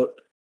works out.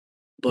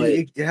 But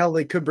hell,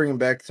 they could bring him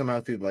back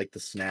somehow through like the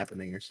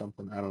snapping or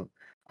something. I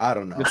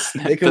don't know. The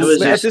snap- They could It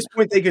was at just- this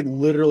point they could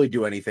literally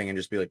do anything and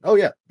just be like, oh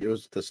yeah, it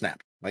was the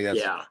snap. Like that's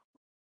yeah,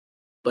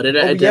 but it, Oh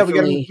it yeah,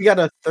 definitely we got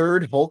a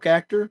third Hulk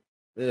actor.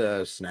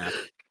 Snap.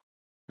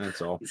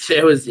 That's all.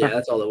 it was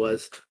that's all it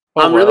was.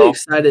 Oh, I'm really well.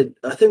 excited.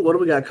 I think what do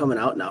we got coming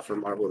out now for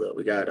Marvel though?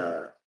 We got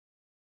the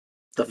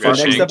We got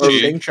first Next Shang-Chi. up is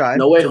Shang-Chi.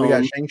 No Way So we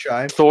got Home.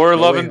 Shang-Chi. Thor,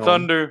 No Love Way and Home.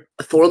 Thunder.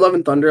 Thor: Love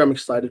and Thunder. I'm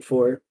excited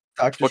for.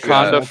 Doctor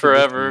Wakanda Strange,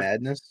 Forever.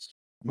 Madness.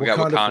 We got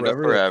Wakanda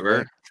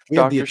Forever. We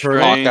have the Doctor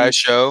Eternals.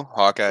 Strange.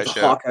 Hawkeye The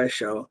show. Hawkeye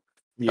show,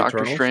 The Doctor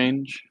Eternals.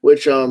 Strange.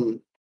 which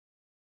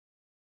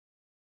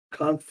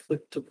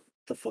conflict of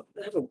the fuck.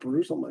 I have a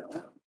bruise on my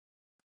arm.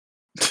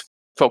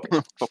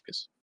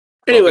 Focus.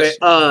 Anyway,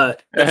 Focus.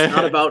 it's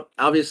not about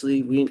obviously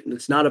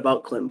it's not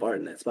about Clint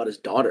Barton. It's about his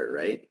daughter,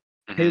 right?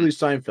 Mhm. Haley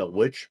Steinfeld,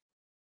 which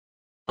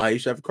I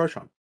used to have a crush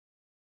on.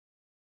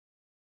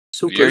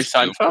 Super Jerry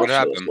Seinfeld? show What as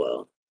happened?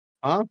 well.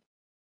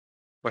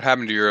 What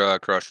happened to your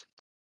crush?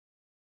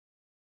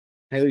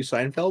 Haley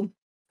Steinfeld?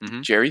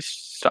 Jerry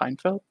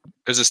Seinfeld?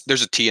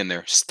 There's a T in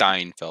there.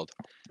 Steinfeld.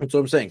 That's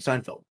what I'm saying.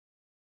 Seinfeld.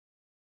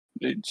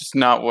 It's just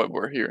not what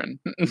we're hearing.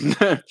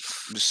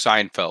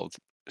 Seinfeld. what-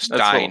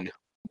 Stein.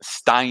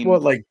 Stein.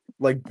 What,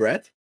 like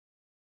Brett?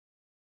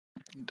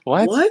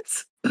 What?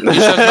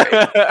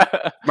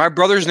 My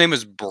brother's name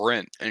is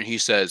Brent, and he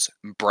says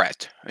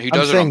Brett. He I'm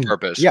does it on saying-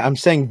 purpose. Yeah, I'm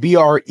saying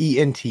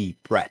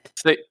Brent. Brett.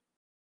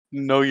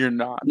 No, you're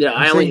not. Yeah, I'm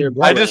I only saying hear.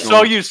 Brett. I just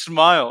saw you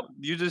smile.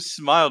 You just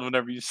smiled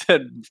whenever you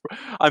said,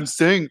 I'm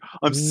saying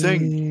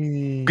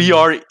Mm.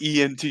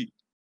 Brent.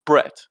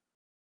 Brett.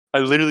 I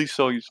literally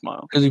saw you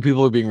smile. Because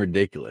people are being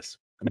ridiculous.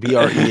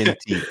 Brent.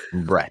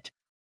 Brett.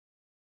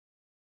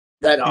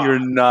 that. You're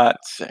not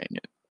saying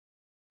it.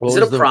 Is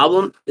it a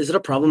problem? Is it a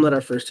problem that our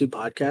first two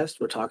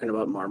podcasts we're talking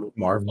about Marvel?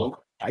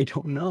 I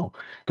don't know. I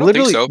don't think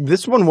Literally, so.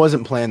 this one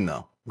wasn't planned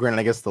though. Granted,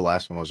 I guess the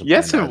last one wasn't.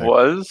 Yes, planned it either.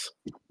 was.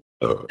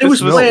 It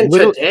was No, planned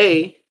literally-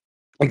 today.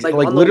 Like Like,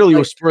 on the- literally, it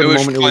like- was spur of It the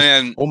was moment.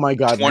 planned Oh my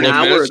god! 20 An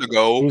hour minutes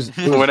ago. ago. It was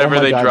Whenever oh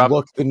my they god, drop-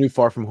 look, the new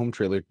Far From Home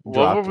trailer. What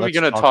dropped. were we Let's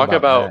going to talk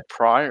about that.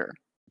 prior?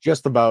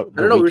 Just about.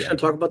 I don't know. the We're just gonna weekend.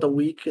 talk about the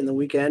week and the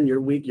weekend. Your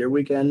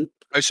weekend.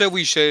 I said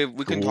we can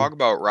Cool. talk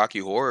about Rocky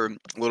Horror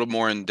a little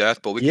more in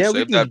depth, but we can Yeah, we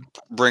save that.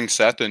 Bring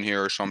Seth in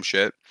here or some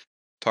shit.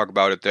 Talk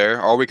about it there,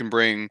 or we can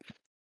bring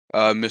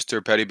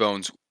Mr.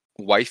 Pettybone's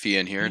wifey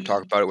in here and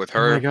talk about it with Oh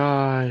my her.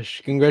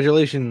 gosh!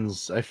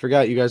 Congratulations! I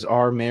forgot you guys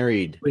are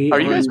married. We Are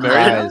you guys not-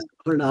 married?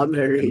 We're not You're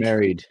married.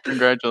 married.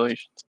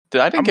 Congratulations.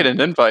 I didn't get an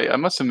invite. I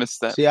must have missed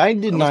that. See, I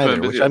didn't I must have been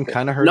either, busy which that I'm day.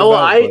 kind of hurt No,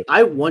 about.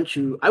 I want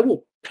you. I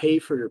will pay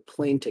for your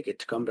plane ticket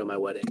to come to my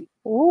wedding.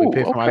 We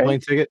pay for my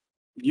plane ticket.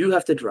 You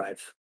have to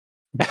drive.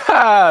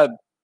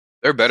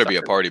 There better be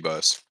a party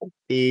bus.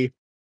 Luke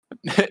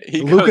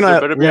Luke and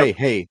I,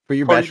 hey, for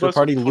your party bachelor bus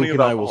party, with plenty Luke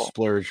of and I will alcohol.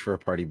 splurge for a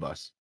party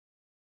bus.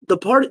 The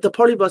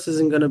party bus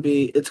isn't gonna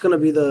be. It's gonna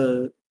be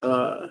the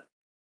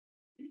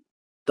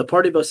the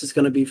party bus is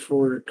going to be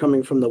for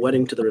coming from the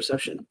wedding to the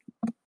reception.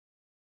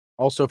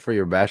 Also for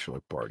your bachelor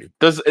party.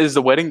 Is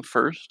the wedding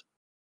first?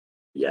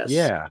 Yes.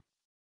 Yeah.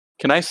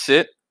 Can I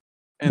sit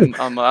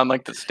on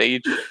like the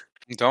stage?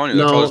 I'm telling you,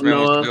 that's all this man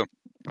wants to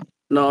do.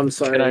 No, I'm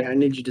sorry. I- I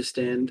need you to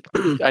stand.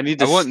 I need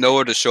to. I want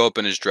Noah to show up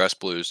in his dress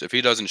blues. If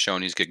he doesn't show,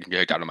 he's getting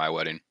kicked out of my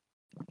wedding.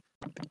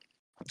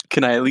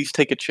 Can I at least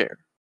take a chair?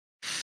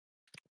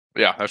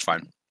 Yeah, that's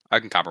fine. I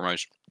can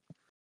compromise.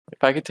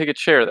 If I could take a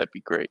chair, that'd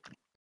be great.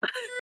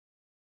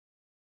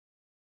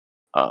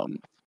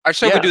 I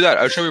say we do that.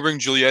 I say we bring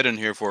Juliet in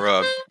here for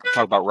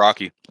talk about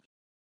Rocky.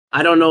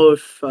 I don't know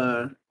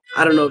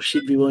if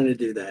she'd be willing to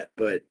do that,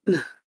 but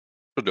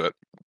We'll do it.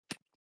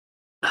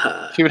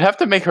 She would have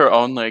to make her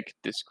own like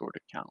Discord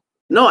account.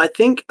 no, I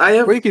think I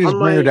have. Or you can just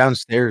on bring her my-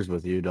 downstairs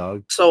with you,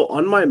 dog. So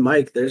on my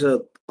mic,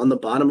 on the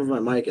bottom of my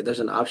mic, there's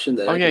an option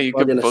that you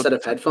plug could in a both- set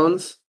of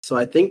headphones. So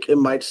I think it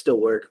might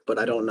still work, but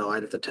I don't know.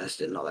 I'd have to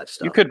test it and all that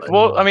stuff. You could. but-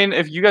 Well, I mean,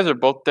 if you guys are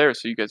both there,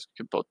 so you guys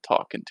could both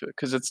talk into it,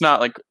 because it's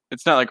not like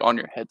on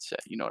your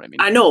headset. You know what I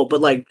mean? I know,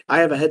 but like I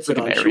have a headset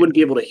Like an on. She area. wouldn't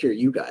be able to hear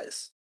you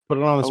guys. Put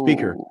it on the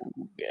speaker.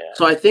 Oh, yeah.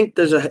 So I think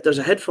there's a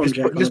headphone Just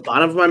jack put- on the just-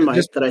 bottom of my mic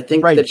just- that I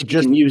think right, that she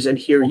just- can use and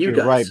hear you Okay,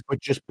 guys. right, but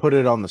just put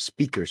it on the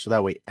speaker so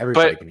that way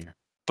everybody can hear.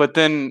 But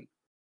then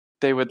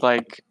they would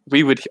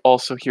we would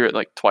also hear it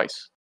like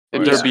twice.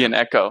 Oh, There'd yeah. be an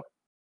echo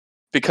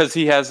because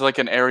he has like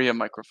an area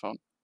microphone.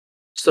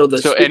 So the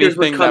So speakers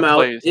would anything come that out,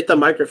 plays- hit the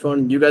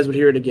microphone, you guys would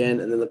hear it again,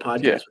 and then the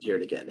podcast Yeah. would hear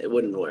it again. It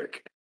wouldn't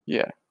work.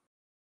 Yeah.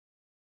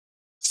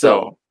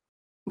 So,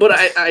 but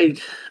I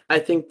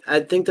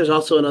think there's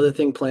also another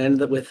thing planned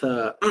that with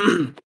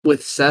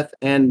with Seth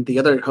and the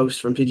other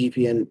host from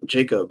PGP and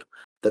Jacob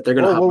that they're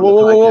gonna Whoa, hop whoa, on the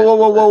whoa, whoa, podcast.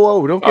 whoa, whoa, whoa,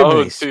 whoa! Don't give me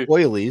any dude.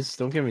 spoilies.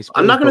 Don't give me spoilies.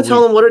 I'm not gonna but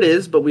tell them what it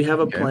is, but we have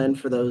a Okay. plan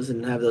for those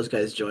and have those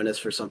guys join us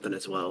for something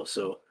as well.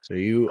 So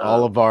So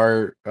all of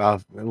our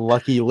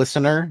lucky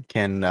listener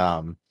can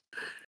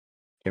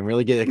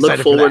really get excited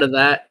look forward for to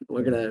that.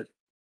 We're gonna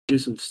do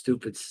some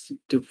stupid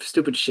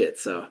shit.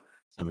 So.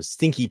 some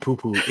stinky poo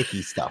poo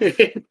icky stuff.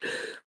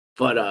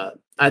 But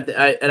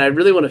I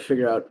really want to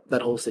figure out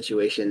that whole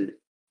situation.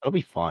 It'll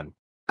be fun.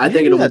 I We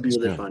think should do it'll that be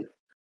really soon. fun.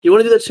 You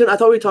want to do that soon? I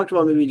thought we talked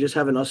about maybe just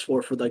having us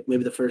four for like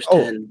maybe the first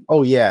 10.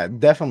 Oh yeah,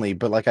 definitely.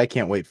 But like, I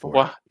can't wait for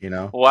Wow. it. You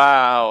know.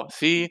 Wow.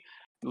 See,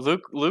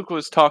 Luke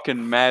was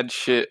talking mad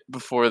shit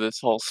before this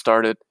whole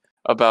started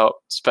about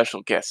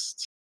special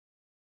guests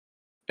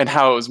and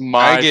how it was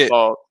my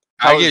fault.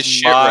 I How it get was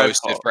shit my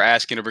roasted fault. for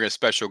asking to bring a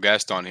special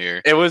guest on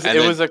here. It was And it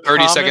then was a 30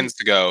 common, seconds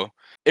to go.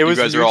 It was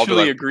you guys are all be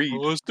mutually like, agreed.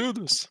 "Oh, let's do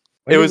this.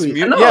 When It did was we-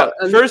 know, yeah.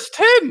 and- First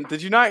 10.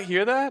 Did you not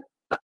hear that?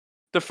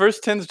 The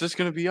first 10 is just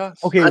gonna be us.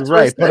 Okay, That's what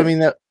I right. But I said. mean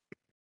that.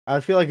 I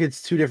feel like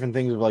it's two different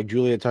things of like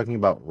Julia talking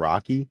about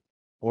Rocky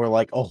or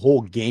like a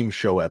whole game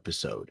show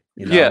episode.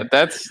 You know? Yeah,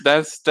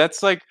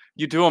 that's like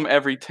you do them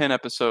every 10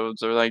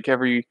 episodes or like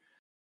every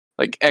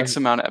like X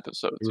amount of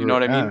episodes. You know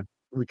what I mean? Yeah,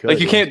 we could, Like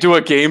you yeah. can't do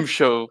a game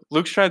show.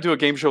 Luke's trying to do a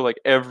game show like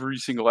every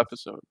single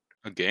episode.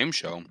 A game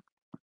show?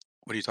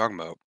 What are you talking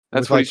about?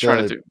 That's With, what like, he's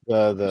trying to do.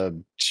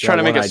 The He's yeah, trying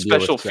to make one a idea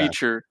with special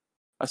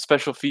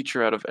Seth.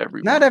 feature out of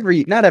every Not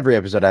one. every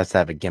episode has to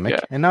have a gimmick, Yeah.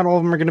 and not all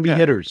of them are going to be Yeah.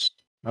 hitters.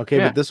 Okay,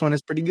 Yeah. but this one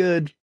is pretty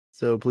good.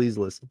 So please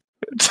listen.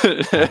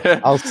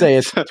 I'll say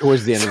it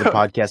towards the end of the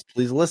podcast.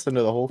 Please listen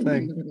to the whole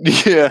thing.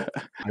 Yeah,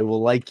 I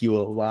will like you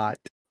a lot.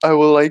 I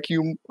will like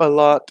you a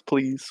lot,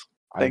 please.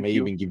 I Thank may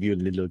you. even give you a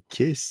little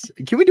kiss.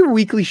 Can we do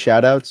weekly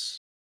shout outs?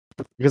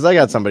 Because I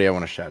got somebody I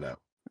want to shout out.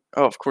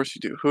 Oh, of course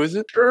you do. Who is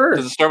it? Sure.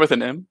 Does it start with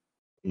an M?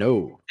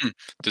 No.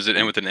 Does it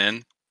end with an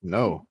N?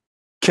 No.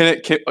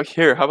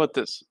 Here, how about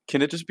this?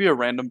 Can it just be a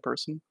random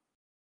person?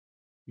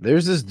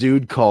 There's this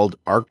dude called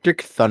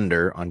Arctic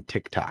Thunder on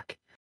TikTok.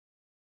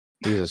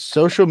 He's a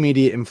social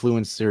media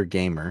influencer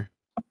gamer.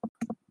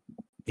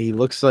 He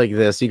looks like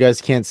this. You guys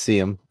can't see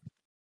him.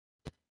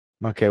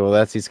 Okay,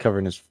 well he's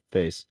covering his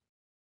face.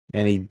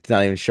 And he's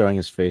not even showing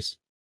his face.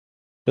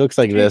 He looks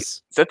like Hey,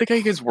 this. Is that the guy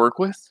you guys work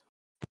with?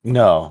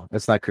 No,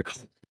 that's not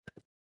Chrissy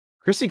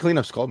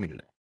Cleanups called me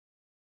today.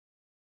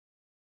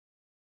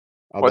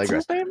 I'll What's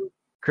digress. his name?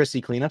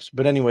 Chrissy Cleanups.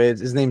 But anyways,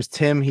 his name's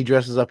Tim. He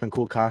dresses up in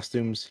cool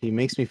costumes. He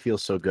makes me feel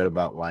so good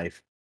about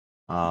life.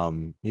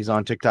 He's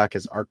on TikTok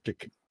as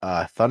Arctic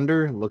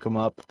Thunder. Look him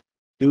up.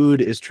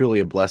 Dude is truly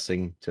a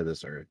blessing to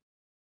this earth.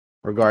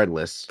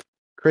 Regardless,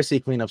 Chrissy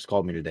Cleanups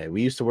called me today.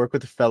 We used to work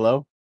with a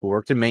fellow who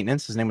worked in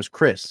maintenance. His name was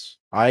Chris.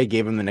 I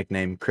gave him the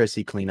nickname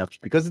Chrissy Cleanups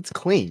because it's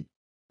clean.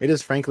 It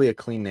is frankly a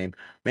clean name.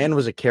 Man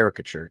was a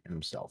caricature in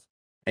himself.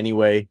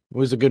 Anyway, he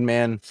was a good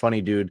man,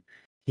 funny dude.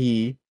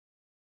 He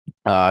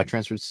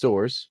transferred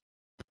stores,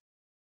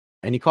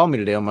 and he called me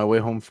today on my way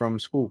home from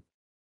school.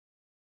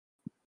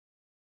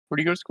 Where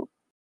do you go to school?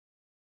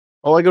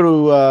 Oh, I go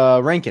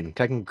to Rankin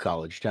Technical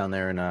College down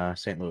there in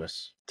St.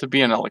 Louis. To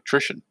be an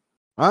electrician.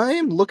 I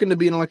am looking to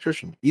be an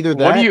electrician. Either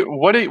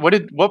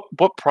that.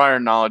 What prior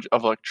knowledge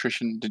of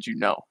electrician did you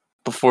know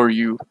before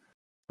you?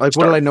 Like, what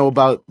start? did I know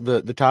about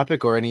the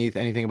topic, or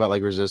anything about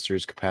like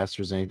resistors,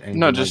 capacitors, anything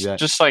No, like that?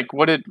 just like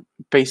what did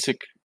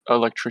basic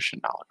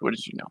electrician knowledge? What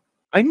did you know?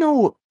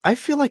 I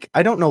feel like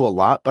I don't know a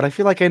lot, but I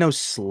feel like I know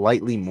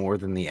slightly more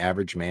than the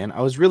average man.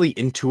 I was really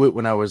into it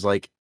when I was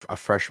like a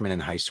freshman in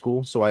high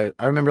school. So I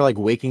remember like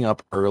waking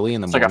up early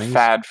in the It's like a mornings.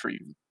 fad for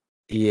you.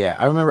 Yeah,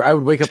 I remember I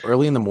would wake up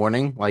early in the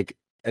morning, like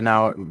an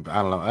hour,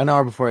 I don't know, an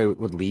hour before I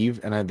would leave,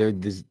 and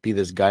there'd be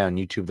this guy on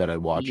YouTube that I'd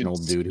watch, an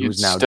old dude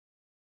who's now dead.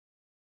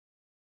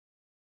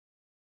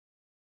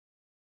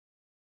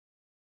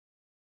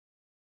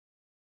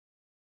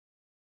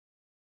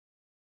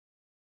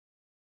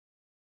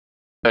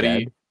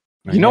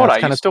 You know Yeah, what it's I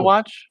kinda used to cool.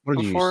 watch What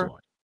did you used to before?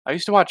 watch? I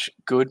used to watch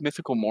Good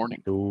Mythical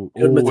Morning. Ooh,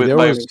 Good Mythical there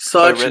Morning, was.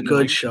 such a Red and good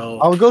Link. show.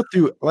 I'll go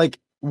through like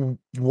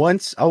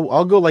once.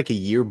 I'll go like a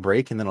year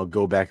break, and then I'll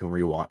go back and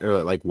rewatch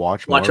or like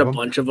watch more Watch of a them.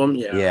 bunch of them.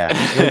 Yeah.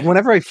 Yeah, like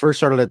whenever I first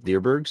started at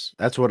Deerberg's,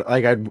 that's what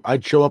like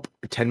I'd show up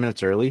 10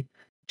 minutes early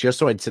just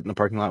so I'd sit in the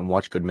parking lot and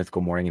watch Good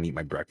Mythical Morning and eat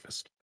my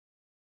breakfast.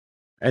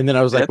 And then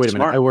I was like, That's wait a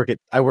minute, smart.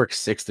 I work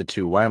 6 to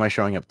 2. Why am I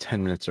showing up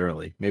 10 minutes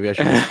early? Maybe I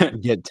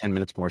should get 10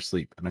 minutes more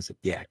sleep. And I said,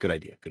 yeah, good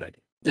idea. Good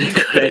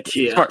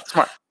idea.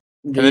 Smart.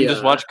 And then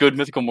just watch Good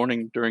Mythical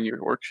Morning during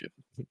your work shift.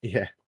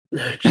 Yeah.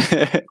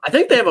 I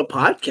think they have a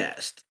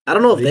podcast. I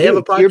don't know if they have a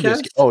Ear podcast.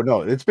 Biscuit. Oh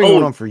no, it's been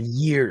going on for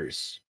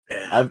years.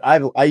 Yeah.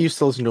 I used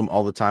to listen to them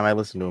all the time. I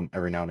listen to them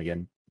every now and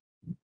again.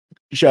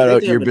 Shout think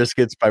out they Ear have a-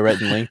 Biscuits by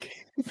Rhett and Link.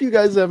 If you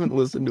guys haven't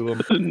listened to them,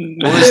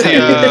 What was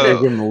the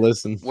give them a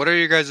listen. what are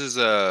your guys'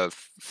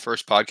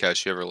 first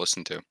podcast you ever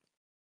listened to?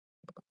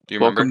 Do you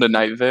remember? Welcome to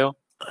Night Vale.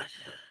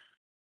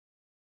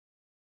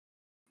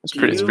 It's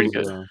pretty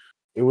good.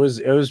 It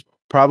was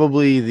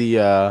probably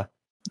the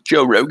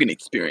Joe Rogan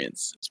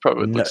Experience. It's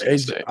probably what no, Luke's gonna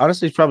it's say.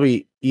 honestly it's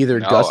probably either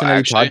No, Gus and Eddie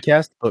actually.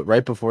 podcast, but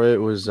right before it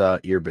was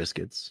Ear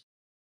Biscuits.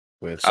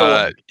 With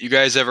You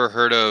guys ever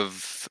heard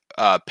of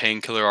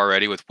Painkiller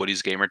Already with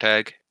Woody's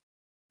Gamertag?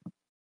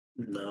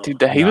 No.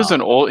 Dude, he was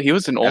an old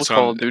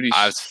Call of Duty.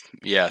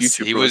 Yes,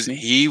 YouTuber, wasn't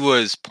he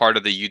was part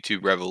of the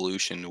YouTube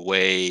revolution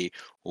way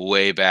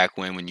back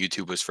when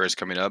YouTube was first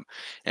coming up,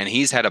 and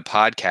he's had a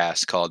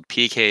podcast called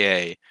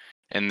PKA,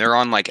 and they're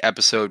on like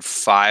episode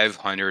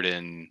 500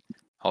 and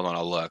hold on,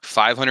 I'll look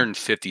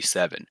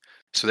 557.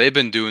 So they've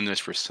been doing this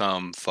for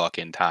some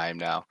fucking time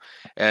now,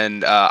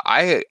 and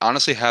I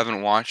honestly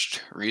haven't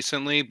watched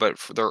recently, but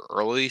for their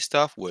early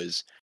stuff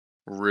was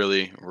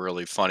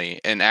really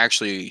funny, and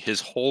actually his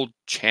whole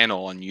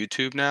channel on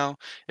YouTube now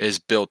is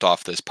built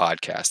off this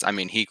podcast. I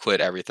mean, he quit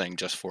everything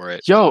just for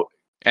it. Yo,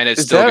 and it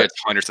is still that- gets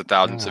hundreds of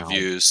thousands of Wow.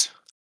 views.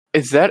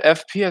 Is that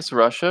FPS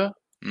Russia?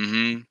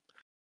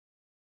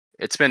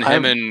 It's been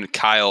him and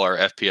Kyle are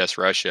FPS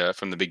Russia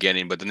from the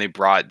beginning, but then they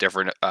brought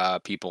different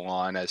people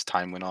on as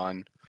time went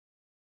on.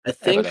 I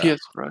think FPS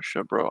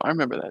Russia, bro. I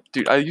remember that.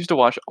 Dude, I used to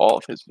watch all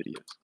of his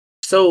videos.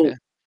 so. Yeah.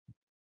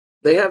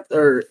 They have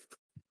their.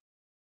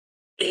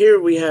 Here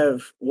we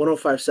have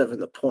 105.7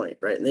 The Point,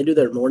 right? And they do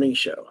their morning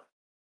show.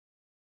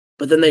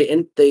 But then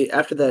they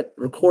after that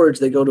records,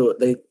 they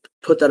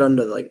put that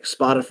under like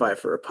Spotify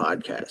for a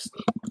podcast.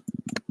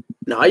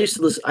 Now I used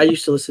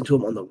to listen to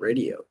them on the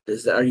radio.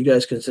 Are you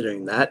guys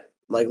considering that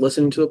like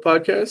listening to a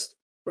podcast?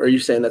 Or are you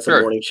saying that's a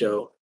Sure. morning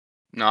show?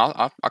 No,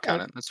 I'll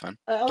count it. That's fine.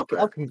 I'll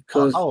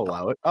Cause-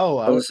 allow it. I'll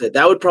I allow would it. say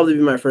that would probably be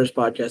my first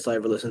podcast I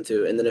ever listened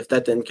to. And then if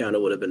that didn't count,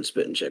 it would have been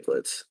Spittin'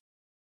 Chicklets.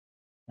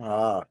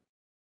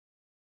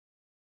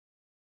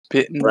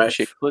 Spittin' Right.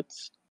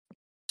 Chicklets.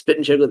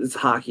 Spittin' Chicklets, it's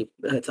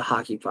a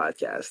hockey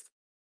podcast.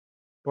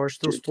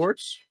 Barstool Dude.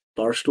 Sports.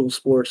 Barstool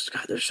Sports,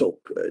 God, they're so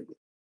good.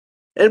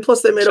 And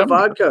plus they made a Some-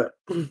 vodka.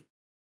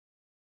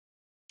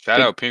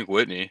 Shout out Pink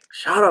Whitney.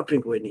 Shout out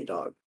Pink Whitney,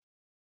 dog.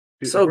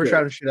 Dude, So if we're good.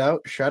 shouting shit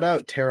out. Shout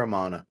out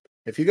Terramana.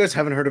 If you guys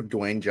haven't heard of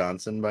Dwayne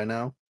Johnson by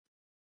now,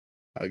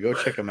 go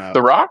check him out.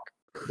 The Rock?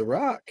 The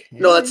Rock.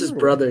 No, Yeah, that's his you're right.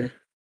 brother.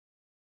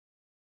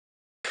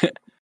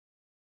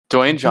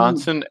 Dwayne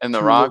Johnson and The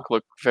Two- Rock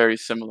look very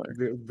similar.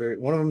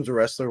 One of them's a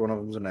wrestler. One of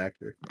them's an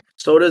actor.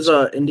 So does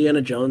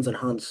Indiana Jones and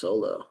Han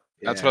Solo.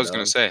 That's Yeah, what I was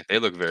gonna dog. say. They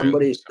look very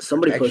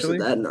Somebody Actually-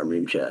 posted that in our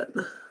meme chat.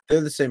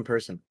 They're the same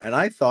person, and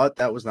I thought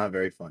that was not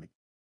very funny.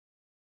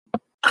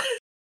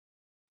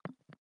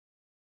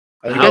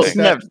 Have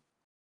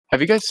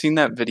you guys seen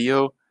that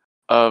video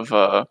of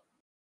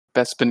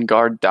Bespin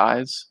Guard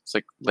dies? It's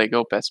like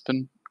Lego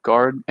Bespin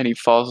Guard, and he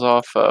falls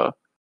off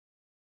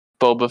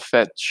Boba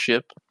Fett's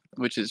ship,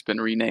 which has been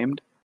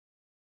renamed.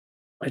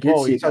 I did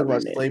Oh, see you it talking got about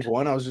renamed. Slave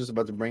One? I was just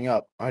about to bring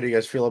up. How do you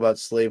guys feel about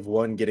Slave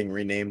One getting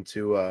renamed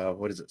to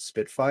what is it,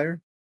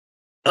 Spitfire?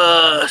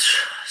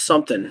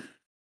 Something.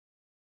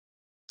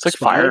 It's like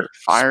fire,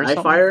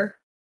 something. Fire.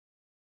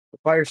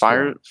 Fire,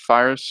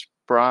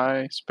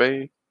 Spry,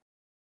 Spade,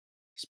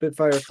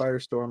 Spitfire,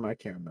 Firestorm. I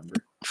can't remember.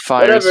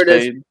 Fire, Whatever it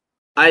is.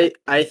 Spade.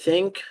 I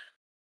think.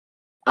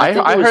 I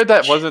think it was heard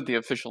that wasn't the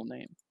official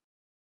name.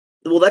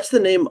 Well, that's the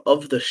name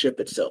of the ship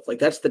itself. Like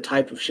that's the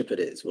type of ship it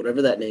is.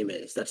 Whatever that name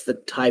is, that's the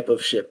type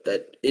of ship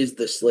that is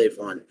the Slave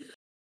One.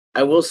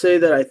 I will say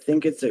that I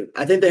think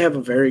they have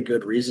a very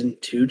good reason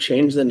to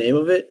change the name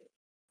of it.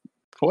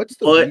 What's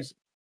the But- reason?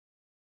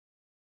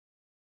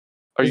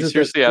 Are you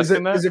seriously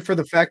asking that? Is it for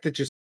the fact that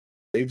just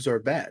slaves are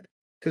bad?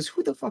 Because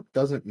who the fuck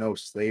doesn't know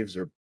slaves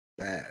are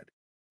bad?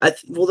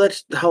 Well,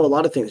 that's how a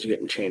lot of things are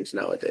getting changed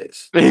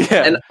nowadays.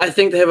 Yeah. And I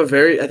think that's a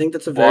very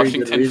good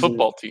Washington reason.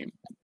 football team.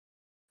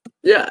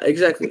 Yeah,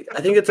 exactly.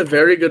 I think it's a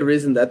very good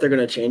reason that they're going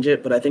to change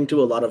it, but I think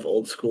to a lot of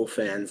old school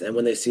fans, and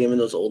when they see him in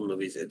those old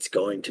movies, it's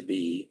going to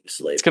be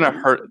Slave. It's gonna One.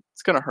 hurt.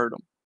 It's gonna hurt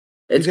them.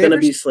 It's going to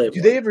be Slave. Do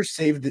One. they ever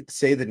say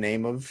the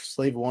name of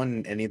Slave One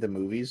in any of the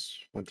movies?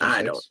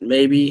 I don't.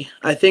 Maybe.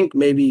 I think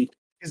maybe.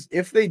 Because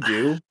if they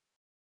do,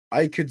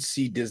 I could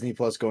see Disney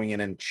Plus going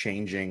in and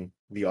changing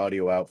the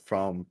audio out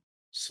from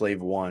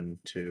Slave One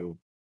to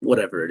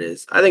Whatever it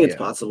is. I think it's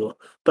possible.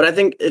 But I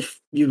think if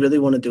you really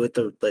want to do it,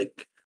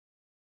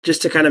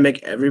 just to kind of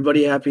make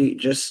everybody happy,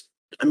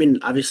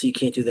 obviously you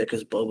can't do that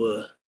because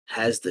Boba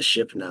has the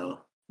ship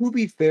now. To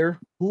be fair,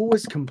 who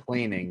was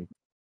complaining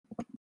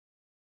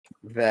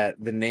that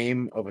the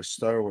name of a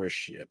Star Wars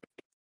ship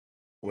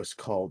was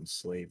called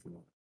Slave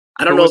One?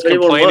 I don't know if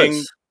anyone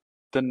was.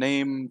 The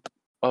name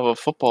of a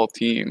football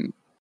team.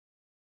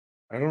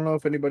 I don't know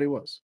if anybody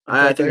was.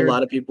 I think a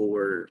lot of people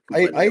were.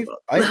 I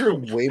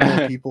heard way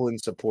more people in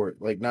support,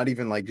 like not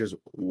even like just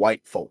white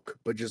folk,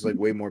 but just like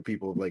way more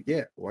people like,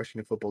 yeah,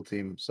 Washington football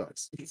team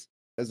sucks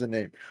as a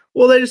name.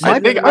 Well, they just. My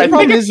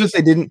problem is that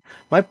they didn't.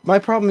 My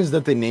problem is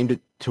that they named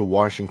it to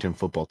Washington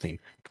football team.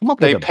 Come up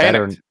with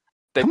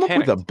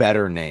a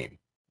better name.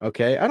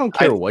 Okay, I don't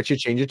care what you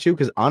change it to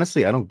because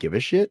honestly, I don't give a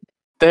shit.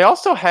 They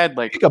also had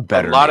a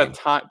lot of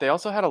time. They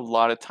also had a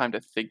lot of time to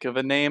think of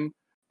a name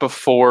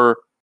before.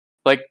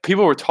 Like,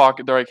 people were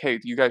talking, they're like,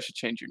 hey, you guys should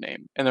change your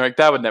name. And they're like,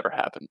 that would never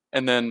happen.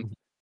 And then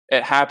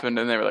it happened,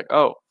 and they were like,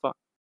 oh, fuck,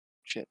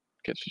 shit.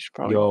 Guess we should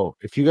probably... Yo,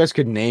 if you guys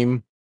could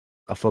name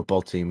a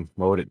football team,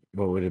 what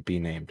would it be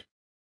named?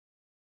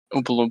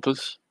 Oompa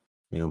Loompas.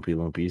 Oompa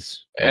Loompies.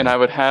 And I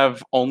would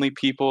have only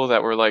people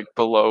that were, like,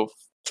 below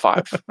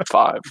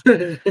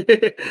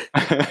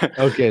 5'5".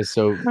 Okay,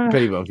 so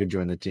Petty Bone could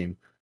join the team.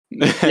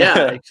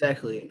 Yeah,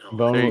 exactly. No,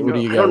 Bone, what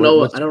do you got? I don't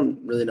know. I don't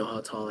really know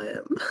how tall I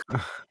am.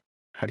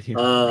 How do you?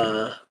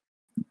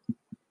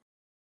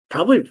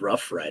 Probably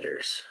Rough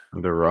Riders.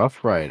 The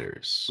Rough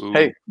Riders. Ooh,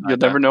 hey, you'll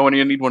never know when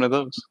you need one of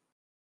those.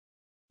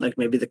 Like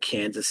maybe the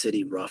Kansas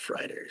City Rough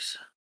Riders.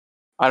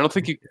 I don't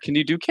think can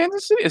you do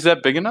Kansas City? Is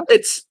that big enough?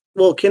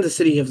 Kansas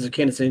City has the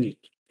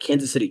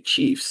Kansas City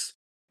Chiefs.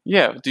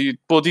 Yeah. Do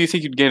you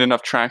think you'd gain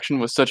enough traction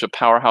with such a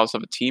powerhouse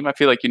of a team? I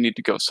feel like you need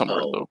to go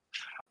somewhere low.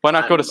 Why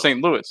not go to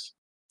St. Louis?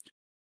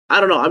 I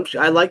don't know.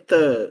 I like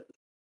the.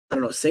 I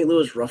don't know. St.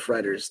 Louis Rough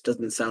Riders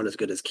doesn't sound as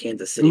good as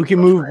Kansas City. We can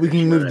move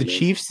the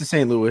Chiefs to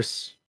St.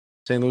 Louis.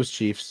 St. Louis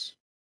Chiefs.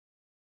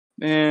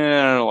 I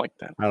don't like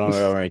that. I don't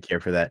really care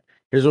for that.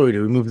 Here's what we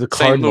do: we move the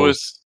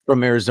Cardinals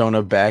from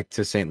Arizona back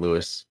to St.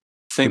 Louis.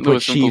 St.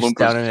 Louis Chiefs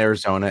down in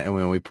Arizona, and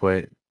when we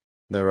put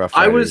the Rough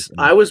Riders.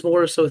 I was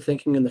more so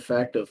thinking in the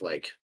fact of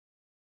like,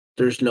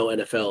 there's no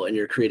NFL, and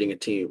you're creating a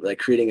team, like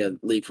creating a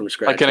league from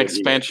scratch, like an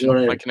expansion,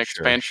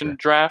 expansion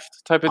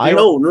draft type of deal. I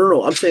know,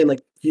 no. I'm saying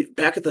like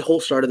back at the whole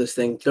start of this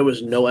thing, there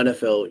was no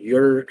NFL.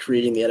 You're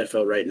creating the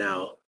NFL right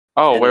now.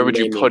 Oh, where would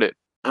you put it?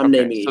 I'm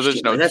naming. So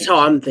there's no. That's how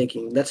I'm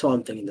thinking. That's how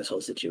I'm thinking this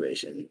whole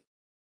situation.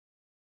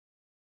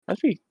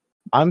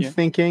 I'm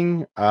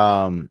thinking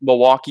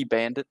Milwaukee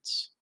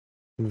Bandits.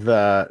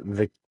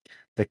 The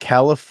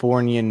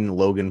Californian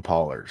Logan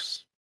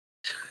Paulers.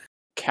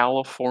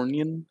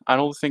 Californian? I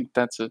don't think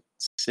that's a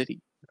city.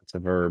 That's a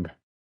verb.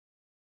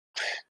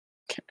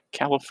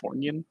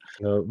 Californian?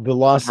 The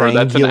Los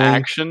Angeles. That's an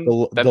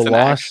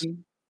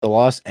action. The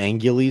Los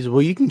Angeles.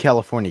 Well, you can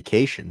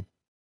Californication.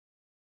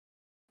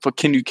 But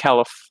can you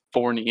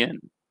Californian?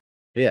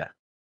 Yeah.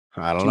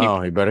 I don't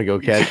know. You better go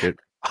catch it.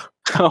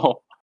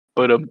 Oh,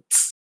 but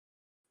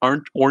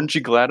aren't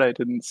you glad I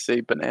didn't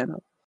say banana?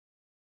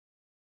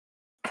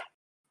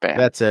 Bam.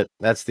 That's it.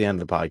 That's the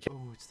end of the podcast.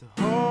 Oh, it's the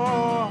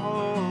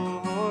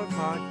Hord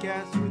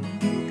Podcast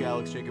with Luke,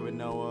 Alex, Jacob, and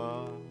Noah.